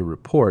important to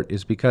report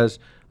is because,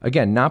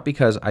 again, not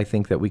because I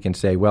think that we can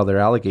say, well, their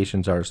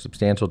allegations are a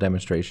substantial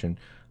demonstration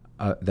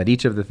that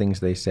each of the things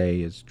they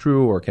say is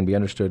true or can be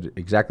understood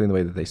exactly in the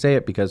way that they say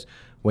it, because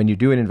when you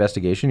do an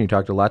investigation, you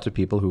talk to lots of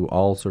people who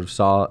all sort of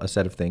saw a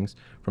set of things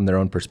from their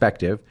own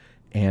perspective,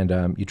 and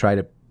you try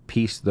to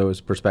piece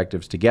those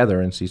perspectives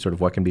together and see sort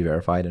of what can be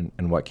verified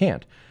and what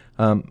can't.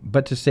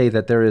 But to say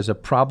that there is a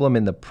problem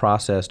in the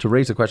process, to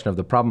raise the question of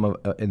the problem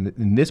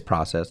in this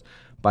process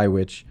by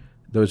which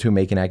those who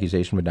make an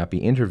accusation would not be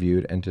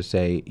interviewed, and to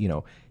say,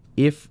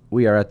 if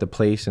we are at the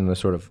place in the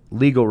sort of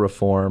legal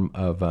reform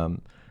of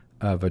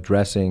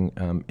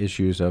addressing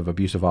issues of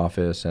abuse of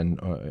office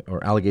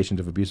or allegations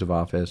of abuse of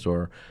office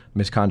or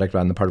misconduct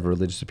on the part of a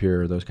religious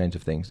superior, those kinds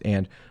of things,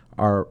 and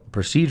our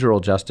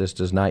procedural justice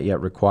does not yet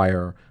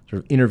require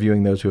sort of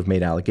interviewing those who have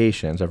made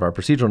allegations, if our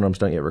procedural norms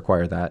don't yet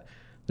require that,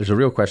 there's a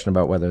real question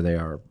about whether they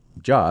are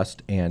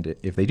just, and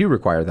if they do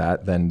require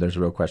that, then there's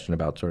a real question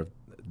about sort of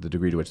the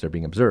degree to which they're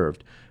being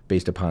observed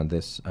based upon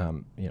this,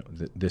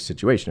 this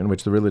situation, in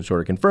which the religious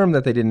order confirmed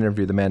that they didn't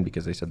interview the men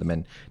because they said the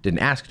men didn't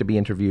ask to be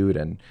interviewed,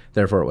 and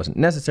therefore it wasn't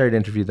necessary to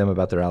interview them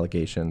about their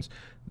allegations.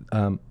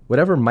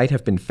 Whatever might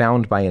have been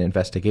found by an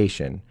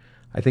investigation,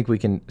 I think we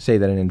can say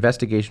that an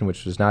investigation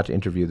which was not to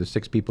interview the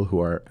 6 people who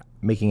are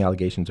making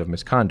allegations of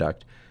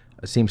misconduct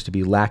seems to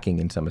be lacking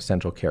in some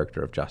essential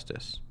character of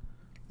justice.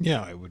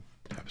 Yeah, I would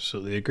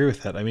absolutely agree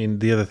with that. I mean,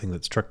 the other thing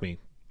that struck me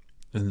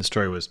in the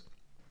story was,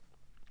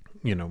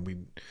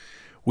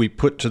 we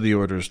put to the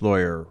order's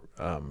lawyer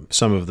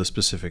some of the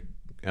specific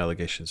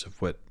allegations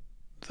of what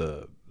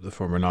the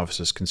former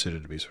novices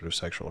considered to be sort of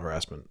sexual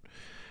harassment,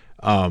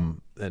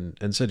 and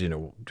said, do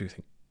you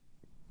think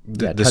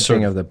touching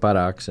sort of the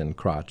buttocks and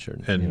crotch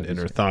and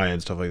inner thigh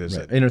and stuff like this?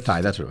 Right. Inner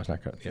thigh, that's what it was,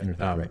 not crotch. Yeah. Inner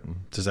thigh, right.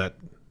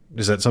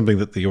 Is that something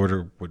that the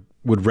order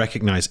would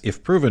recognize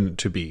if proven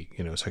to be,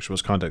 sexual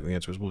misconduct? And the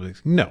answer is, well,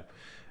 no.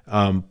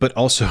 But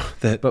also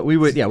that. But we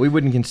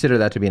wouldn't consider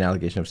that to be an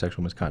allegation of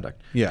sexual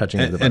misconduct. Yeah, touching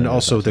and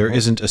also there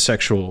isn't a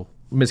sexual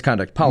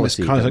misconduct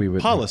policy.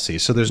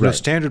 So there's no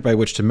standard by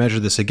which to measure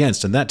this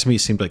against, and that to me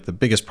seemed like the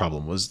biggest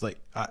problem was like,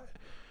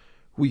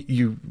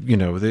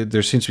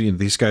 there seems to be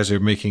these guys are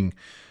making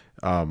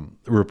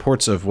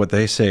reports of what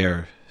they say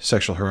are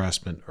sexual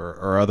harassment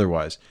or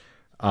otherwise.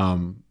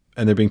 And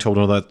they're being told,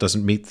 no, that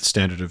doesn't meet the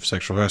standard of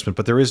sexual harassment,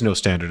 but there is no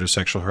standard of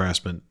sexual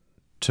harassment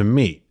to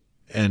meet.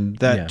 And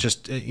that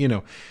just,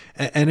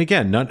 and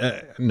again,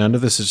 none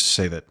of this is to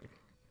say that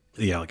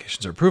the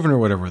allegations are proven or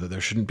whatever, that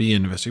there shouldn't be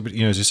an investigation.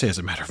 But, as you say, as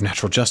a matter of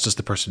natural justice,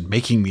 the person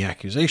making the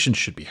accusation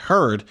should be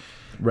heard.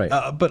 Right.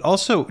 But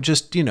also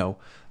just, to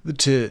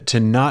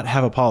not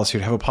have a policy,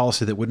 or to have a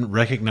policy that wouldn't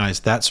recognize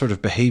that sort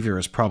of behavior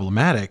as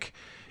problematic,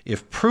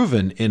 if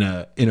proven in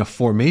a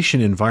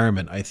formation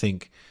environment, I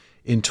think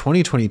in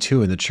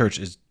 2022 in the church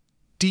is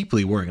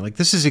deeply worrying. Like,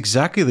 this is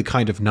exactly the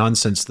kind of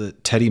nonsense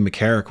that Teddy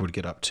McCarrick would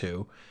get up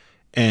to,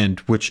 and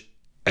which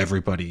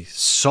everybody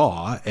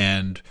saw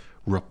and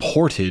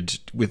reported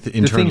with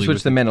internally. The things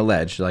which the men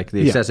allege, like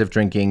the excessive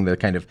drinking, the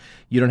kind of,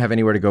 you don't have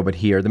anywhere to go but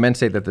here. The men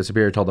say that the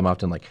superior told them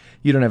often, like,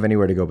 you don't have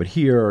anywhere to go but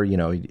here, or, you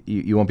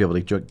won't be able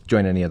to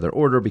join any other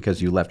order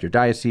because you left your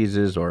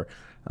dioceses, or,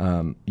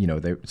 some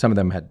of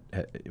them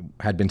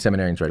had been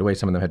seminarians right away.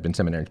 Some of them had been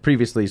seminarians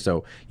previously.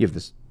 So you have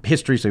this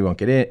history, so you won't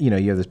get in.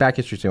 You have this back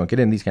history, so you won't get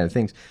in. These kind of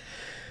things.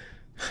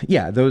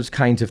 Yeah, those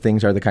kinds of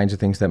things are the kinds of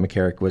things that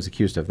McCarrick was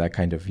accused of, that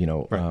kind of,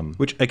 Right.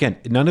 Which, again,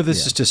 none of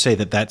this is to say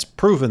that that's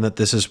proven that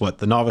this is what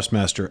the novice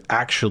master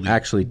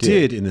actually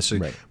did in this.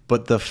 Right.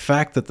 But the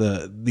fact that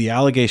the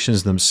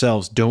allegations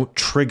themselves don't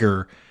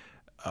trigger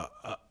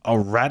a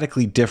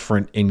radically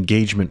different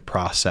engagement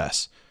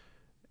process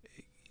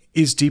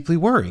is deeply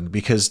worrying,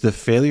 because the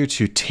failure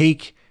to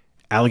take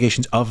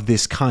allegations of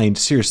this kind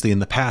seriously in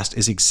the past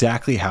is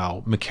exactly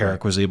how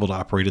McCarrick was able to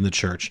operate in the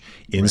church,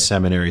 in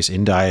seminaries,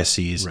 in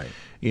dioceses,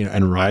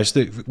 and rise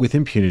with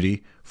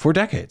impunity for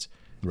decades.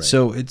 Right.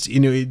 So it's,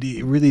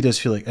 it really does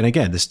feel like, and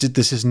again,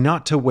 this is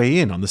not to weigh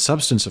in on the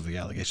substance of the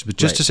allegations, but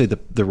just to say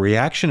the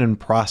reaction and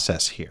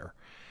process here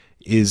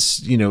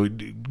is,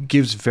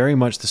 gives very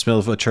much the smell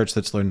of a church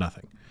that's learned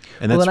nothing.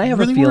 And that's I have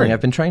really a feeling, worrying.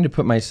 I've been trying to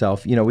put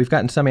myself, we've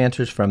gotten some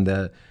answers from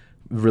the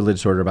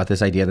religious order about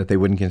this idea that they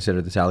wouldn't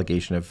consider this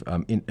allegation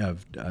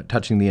of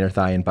touching the inner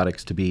thigh and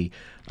buttocks to be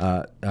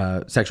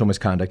sexual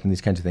misconduct and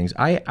these kinds of things.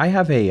 I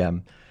have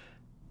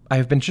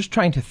been just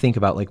trying to think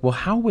about, like, well,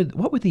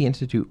 what would the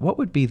Institute, what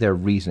would be their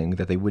reasoning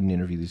that they wouldn't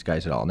interview these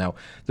guys at all? Now,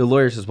 the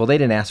lawyer says, well, they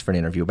didn't ask for an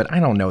interview, but I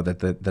don't know that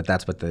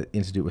that's what the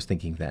Institute was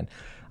thinking then.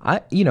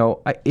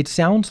 It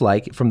sounds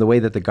like, from the way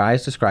that the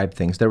guys described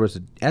things, there was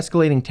an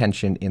escalating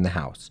tension in the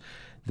house.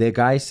 The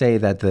guys say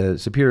that the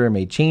superior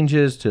made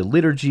changes to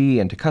liturgy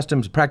and to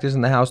customs practice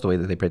in the house, the way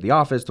that they prayed the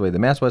office, the way the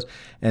mass was,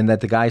 and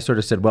that the guy sort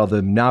of said, well,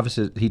 the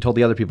novices, he told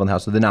the other people in the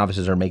house, so the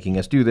novices are making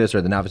us do this,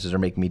 or the novices are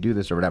making me do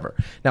this, or whatever.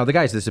 Now, the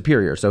guy's the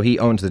superior, so he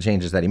owns the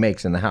changes that he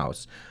makes in the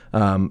house.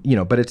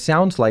 But it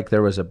sounds like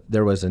there was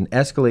an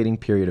escalating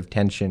period of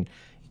tension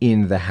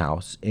in the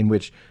house in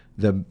which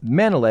the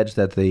men alleged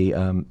that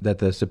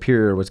the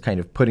superior was kind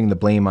of putting the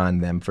blame on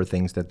him for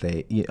things that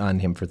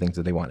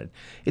they wanted.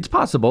 It's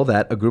possible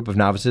that a group of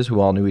novices who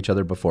all knew each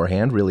other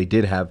beforehand really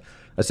did have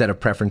a set of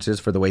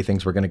preferences for the way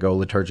things were going to go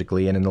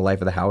liturgically and in the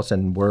life of the house,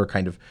 and were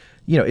kind of,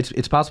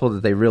 it's possible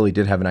that they really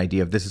did have an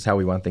idea of this is how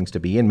we want things to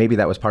be, and maybe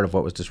that was part of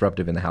what was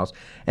disruptive in the house.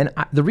 And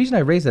the reason I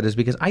raise that is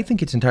because I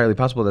think it's entirely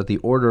possible that the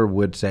order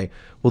would say,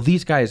 well,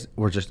 these guys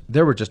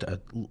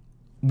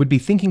would be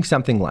thinking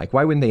something like,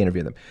 why wouldn't they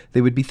interview them?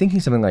 They would be thinking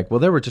something like, well,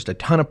 there were just a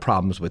ton of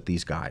problems with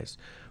these guys.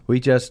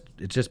 It's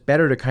just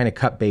better to kind of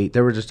cut bait.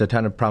 There were just a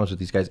ton of problems with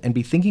these guys, and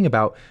be thinking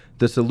about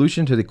the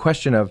solution to the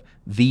question of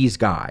these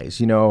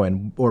guys,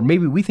 or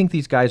maybe we think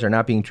these guys are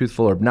not being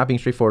truthful or not being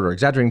straightforward or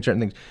exaggerating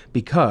certain things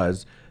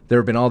because there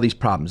have been all these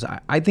problems.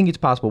 I think it's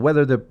possible,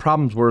 whether the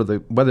problems were the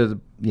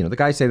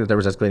guys say that there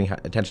was escalating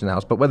tension in the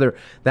house, but whether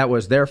that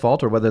was their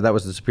fault or whether that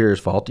was the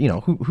superior's fault,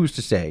 who's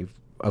to say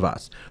of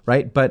us,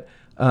 right? But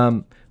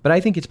I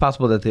think it's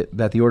possible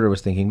that the order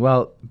was thinking,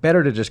 well,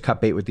 better to just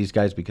cut bait with these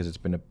guys because it's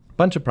been a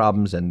bunch of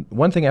problems and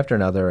one thing after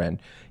another. And,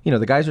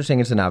 the guys are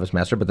saying it's the novice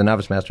master, but the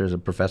novice master is a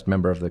professed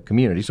member of the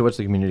community. So what's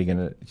the community going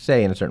to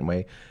say in a certain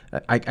way?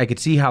 I could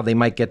see how they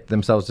might get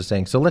themselves to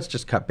saying, so let's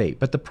just cut bait.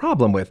 But the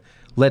problem with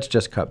let's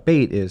just cut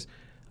bait is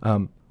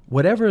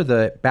whatever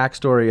the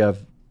backstory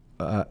of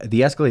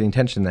the escalating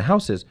tension in the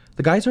house is,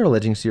 the guys are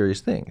alleging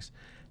serious things.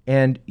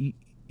 And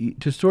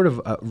to sort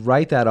of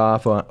write that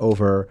off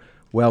over,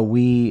 well,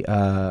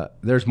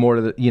 there's more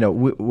to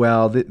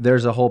the,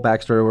 there's a whole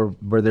backstory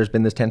where there's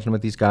been this tension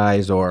with these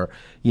guys, or,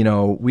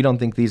 we don't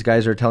think these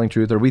guys are telling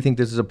truth, or we think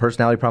this is a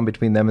personality problem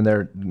between them and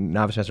their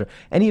novice master.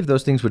 Any of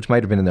those things which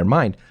might have been in their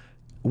mind.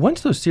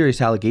 Once those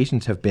serious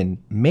allegations have been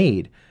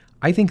made,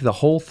 I think the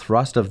whole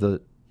thrust of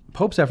the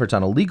Pope's efforts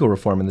on a legal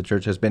reform in the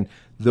church has been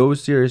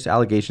those serious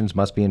allegations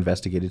must be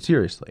investigated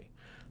seriously.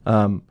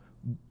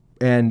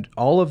 And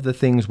all of the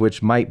things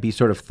which might be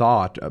sort of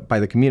thought by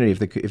the community,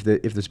 if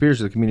the spirits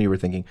of the community were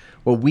thinking,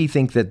 well, we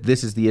think that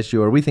this is the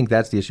issue, or we think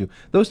that's the issue,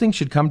 those things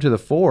should come to the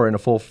fore in a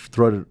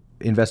full-throated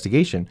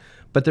investigation.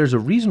 But there's a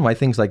reason why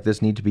things like this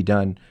need to be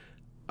done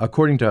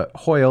according to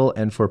Hoyle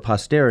and for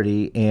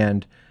posterity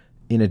and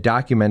in a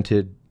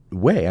documented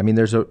way. I mean,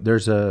 there's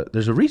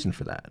a reason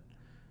for that.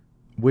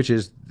 which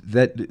is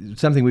that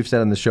something we've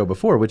said on the show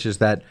before, which is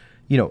that,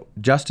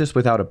 justice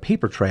without a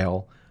paper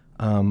trail,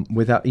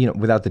 without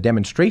the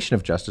demonstration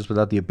of justice,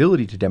 without the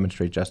ability to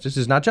demonstrate justice,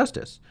 is not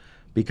justice.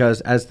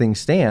 Because as things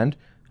stand,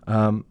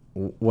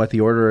 what the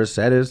order has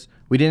said is,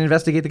 we didn't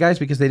investigate the guys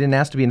because they didn't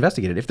ask to be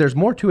investigated. If there's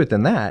more to it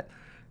than that,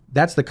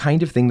 that's the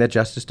kind of thing that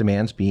justice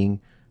demands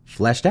being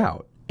fleshed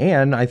out.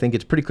 And I think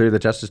it's pretty clear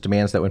that justice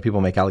demands that when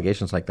people make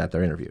allegations like that,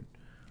 they're interviewed.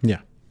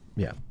 Yeah.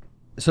 Yeah.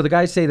 So the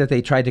guys say that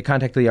they tried to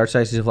contact the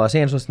Archdiocese of Los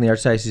Angeles, and the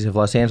Archdiocese of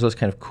Los Angeles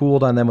kind of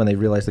cooled on them when they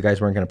realized the guys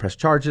weren't going to press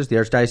charges. The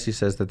Archdiocese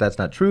says that that's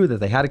not true,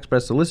 that they had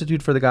expressed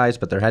solicitude for the guys,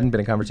 but there hadn't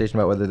been a conversation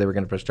about whether they were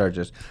going to press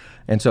charges.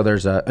 And so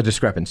there's a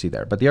discrepancy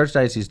there. But the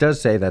Archdiocese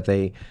does say that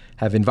they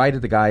have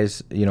invited the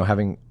guys,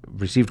 having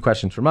received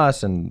questions from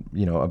us and,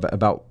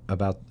 about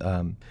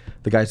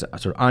the guys'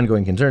 sort of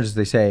ongoing concerns, as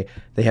they say,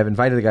 they have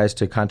invited the guys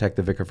to contact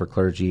the vicar for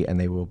clergy, and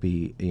they will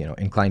be,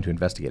 inclined to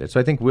investigate it. So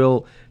I think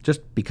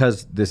just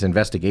because this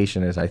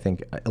investigation is, I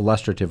think,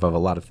 illustrative of a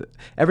lot of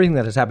everything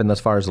that has happened thus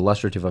far is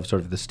illustrative of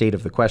sort of the state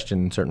of the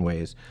question in certain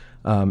ways.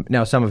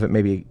 Now, some of it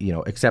may be,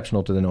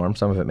 exceptional to the norm,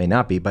 some of it may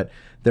not be, but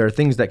there are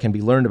things that can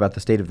be learned about the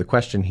state of the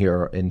question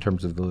here in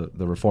terms of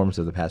the reforms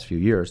of the past few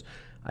years.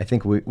 I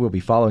think we'll be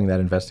following that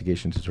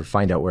investigation to sort of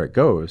find out where it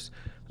goes.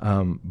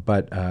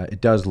 But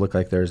it does look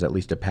like there's at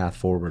least a path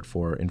forward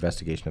for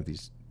investigation of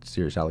these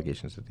serious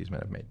allegations that these men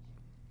have made.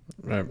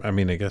 I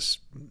mean, I guess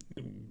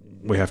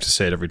we have to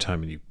say it every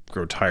time and you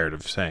grow tired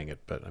of saying it,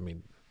 but I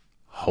mean,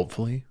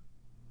 hopefully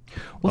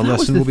a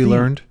lesson will be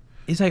learned.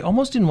 I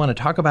almost didn't want to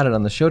talk about it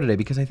on the show today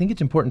because I think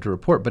it's important to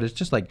report, but it's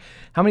just like,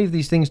 how many of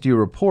these things do you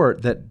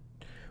report that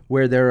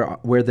where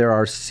there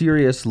are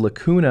serious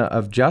lacuna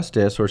of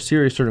justice or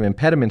serious sort of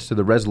impediments to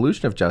the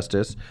resolution of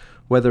justice,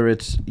 whether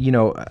it's,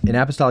 an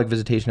apostolic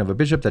visitation of a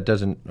bishop that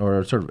doesn't,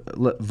 or sort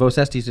of vos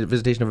estis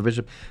visitation of a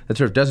bishop that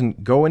sort of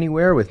doesn't go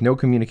anywhere with no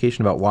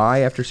communication about why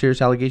after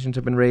serious allegations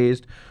have been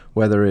raised,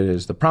 whether it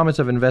is the promise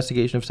of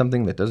investigation of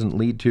something that doesn't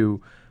lead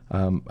to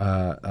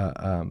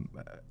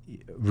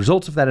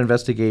results of that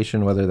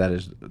investigation, whether that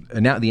is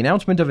the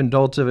announcement of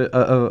results of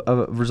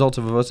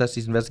a vos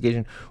estis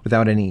investigation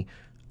without any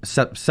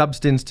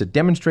substance to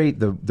demonstrate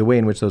the way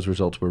in which those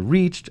results were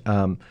reached.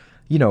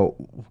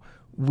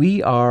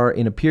 We are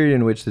in a period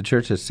in which the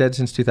church has said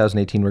since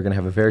 2018 we're going to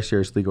have a very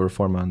serious legal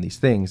reform on these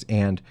things,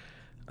 and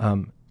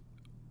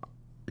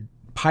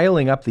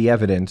piling up the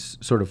evidence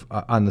sort of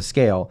on the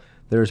scale,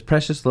 there is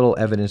precious little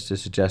evidence to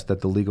suggest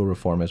that the legal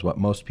reform is what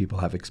most people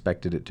have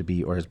expected it to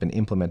be or has been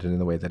implemented in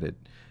the way that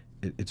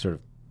its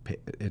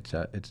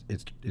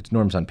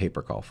norms on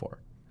paper call for.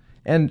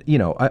 And,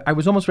 I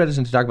was almost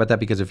reticent to talk about that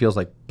because it feels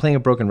like playing a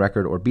broken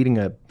record or beating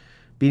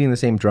the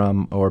same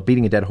drum or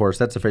beating a dead horse.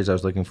 That's the phrase I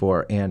was looking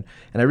for. And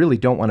I really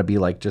don't want to be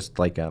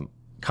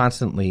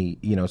constantly,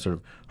 sort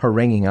of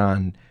haranguing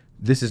on,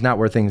 this is not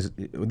where things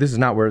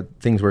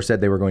were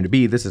said they were going to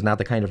be. This is not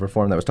the kind of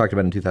reform that was talked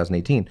about in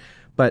 2018.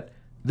 But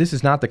this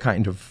is not the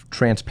kind of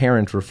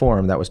transparent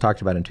reform that was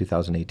talked about in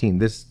 2018,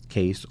 this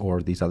case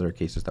or these other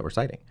cases that we're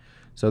citing.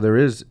 So there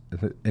is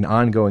an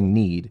ongoing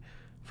need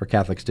for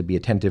Catholics to be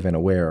attentive and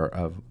aware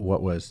of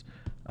what was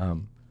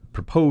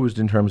proposed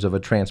in terms of a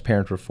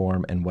transparent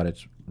reform and what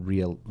its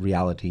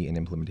reality and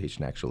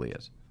implementation actually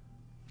is.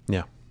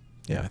 Yeah,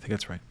 I think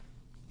that's right.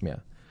 Yeah.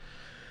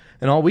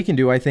 And all we can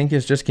do, I think,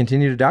 is just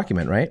continue to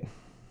document, right?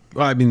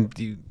 Well, I mean,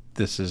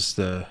 this is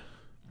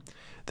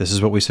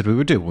what we said we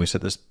would do when we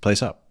set this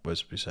place up.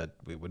 Was we said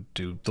we would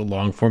do the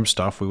long form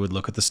stuff. We would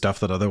look at the stuff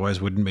that otherwise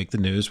wouldn't make the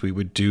news. We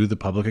would do the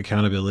public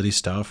accountability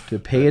stuff. To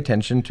pay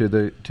attention to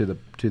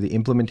the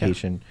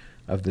implementation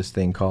of this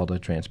thing called a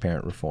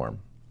transparent reform.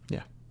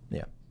 Yeah.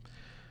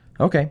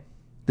 Okay.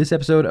 This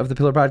episode of the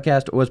Pillar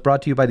Podcast was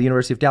brought to you by the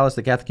University of Dallas,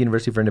 the Catholic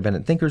University for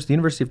Independent Thinkers. The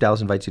University of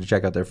Dallas invites you to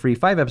check out their free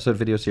 5-episode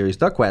video series,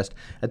 The Quest,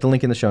 at the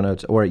link in the show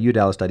notes or at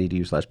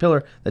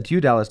udallas.edu/pillar. That's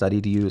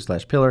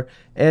udallas.edu/pillar.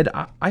 Ed,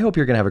 I hope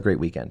you're going to have a great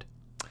weekend.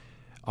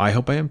 I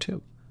hope I am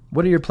too.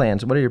 What are your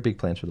plans? What are your big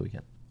plans for the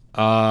weekend?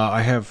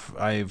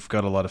 I've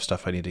got a lot of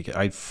stuff I need to get.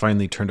 I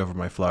finally turned over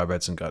my flower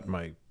beds and got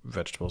my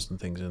vegetables and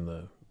things in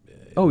the.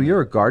 Oh,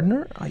 you're a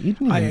gardener?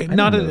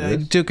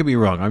 Don't get me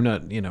wrong. I'm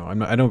not.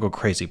 I don't go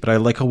crazy, but I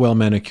like a well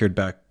manicured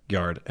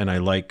backyard, and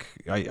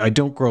I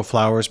don't grow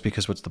flowers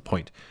because what's the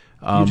point?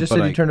 You just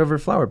said you turned over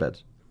flower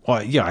beds.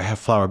 Well, yeah, I have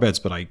flower beds,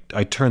 but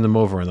I turn them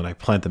over and then I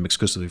plant them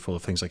exclusively full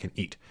of things I can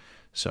eat.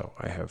 So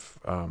I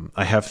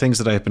have things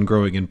that I have been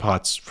growing in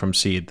pots from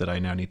seed that I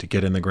now need to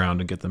get in the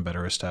ground and get them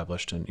better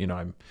established. And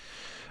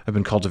I've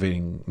been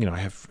cultivating.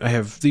 I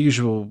have the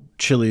usual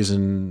chilies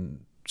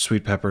and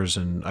sweet peppers,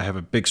 and I have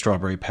a big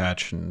strawberry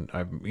patch, and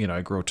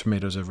I grow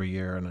tomatoes every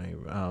year,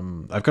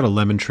 and I've got a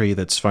lemon tree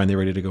that's finally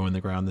ready to go in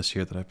the ground this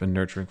year that I've been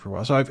nurturing for a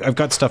while. So I've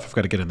got stuff I've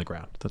got to get in the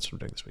ground. That's what I'm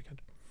doing this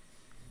weekend.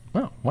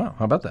 Wow!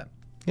 How about that?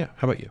 Yeah.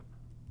 How about you?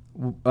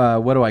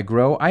 What do I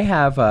grow? I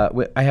have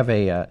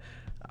a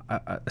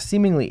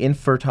seemingly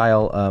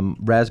infertile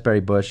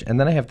raspberry bush, and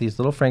then I have these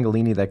little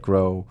frangolini that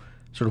grow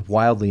sort of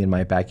wildly in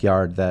my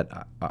backyard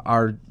that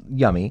are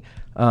yummy.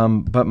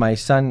 But my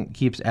son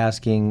keeps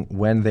asking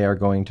when they are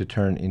going to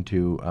turn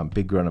into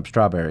big grown-up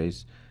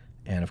strawberries.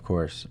 And of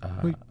course,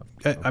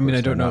 I mean,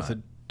 I don't know if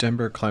the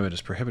Denver climate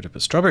is prohibitive,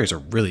 but strawberries are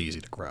really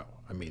easy to grow.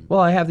 I mean, well,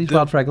 I have these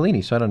wild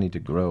fragolini, so I don't need to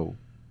grow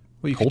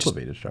you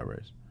cultivated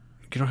strawberries.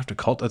 You don't have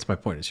to that's my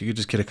point. Is you could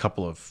just get a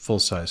couple of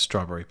full-size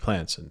strawberry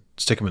plants and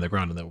stick them in the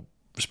ground, and they'll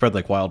spread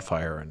like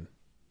wildfire, and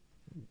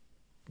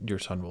your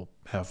son will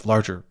have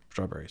larger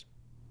strawberries.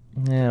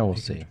 Yeah, we'll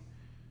see.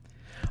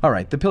 All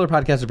right. The Pillar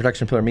Podcast is a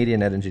production of Pillar Media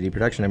and NGD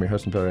Production. I'm your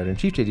host and Pillar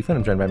Editor-in-Chief, J.D. Flynn.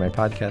 I'm joined by my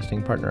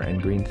podcasting partner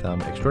and green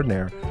thumb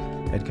extraordinaire,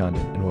 Ed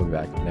Condon, and we'll be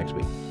back next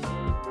week.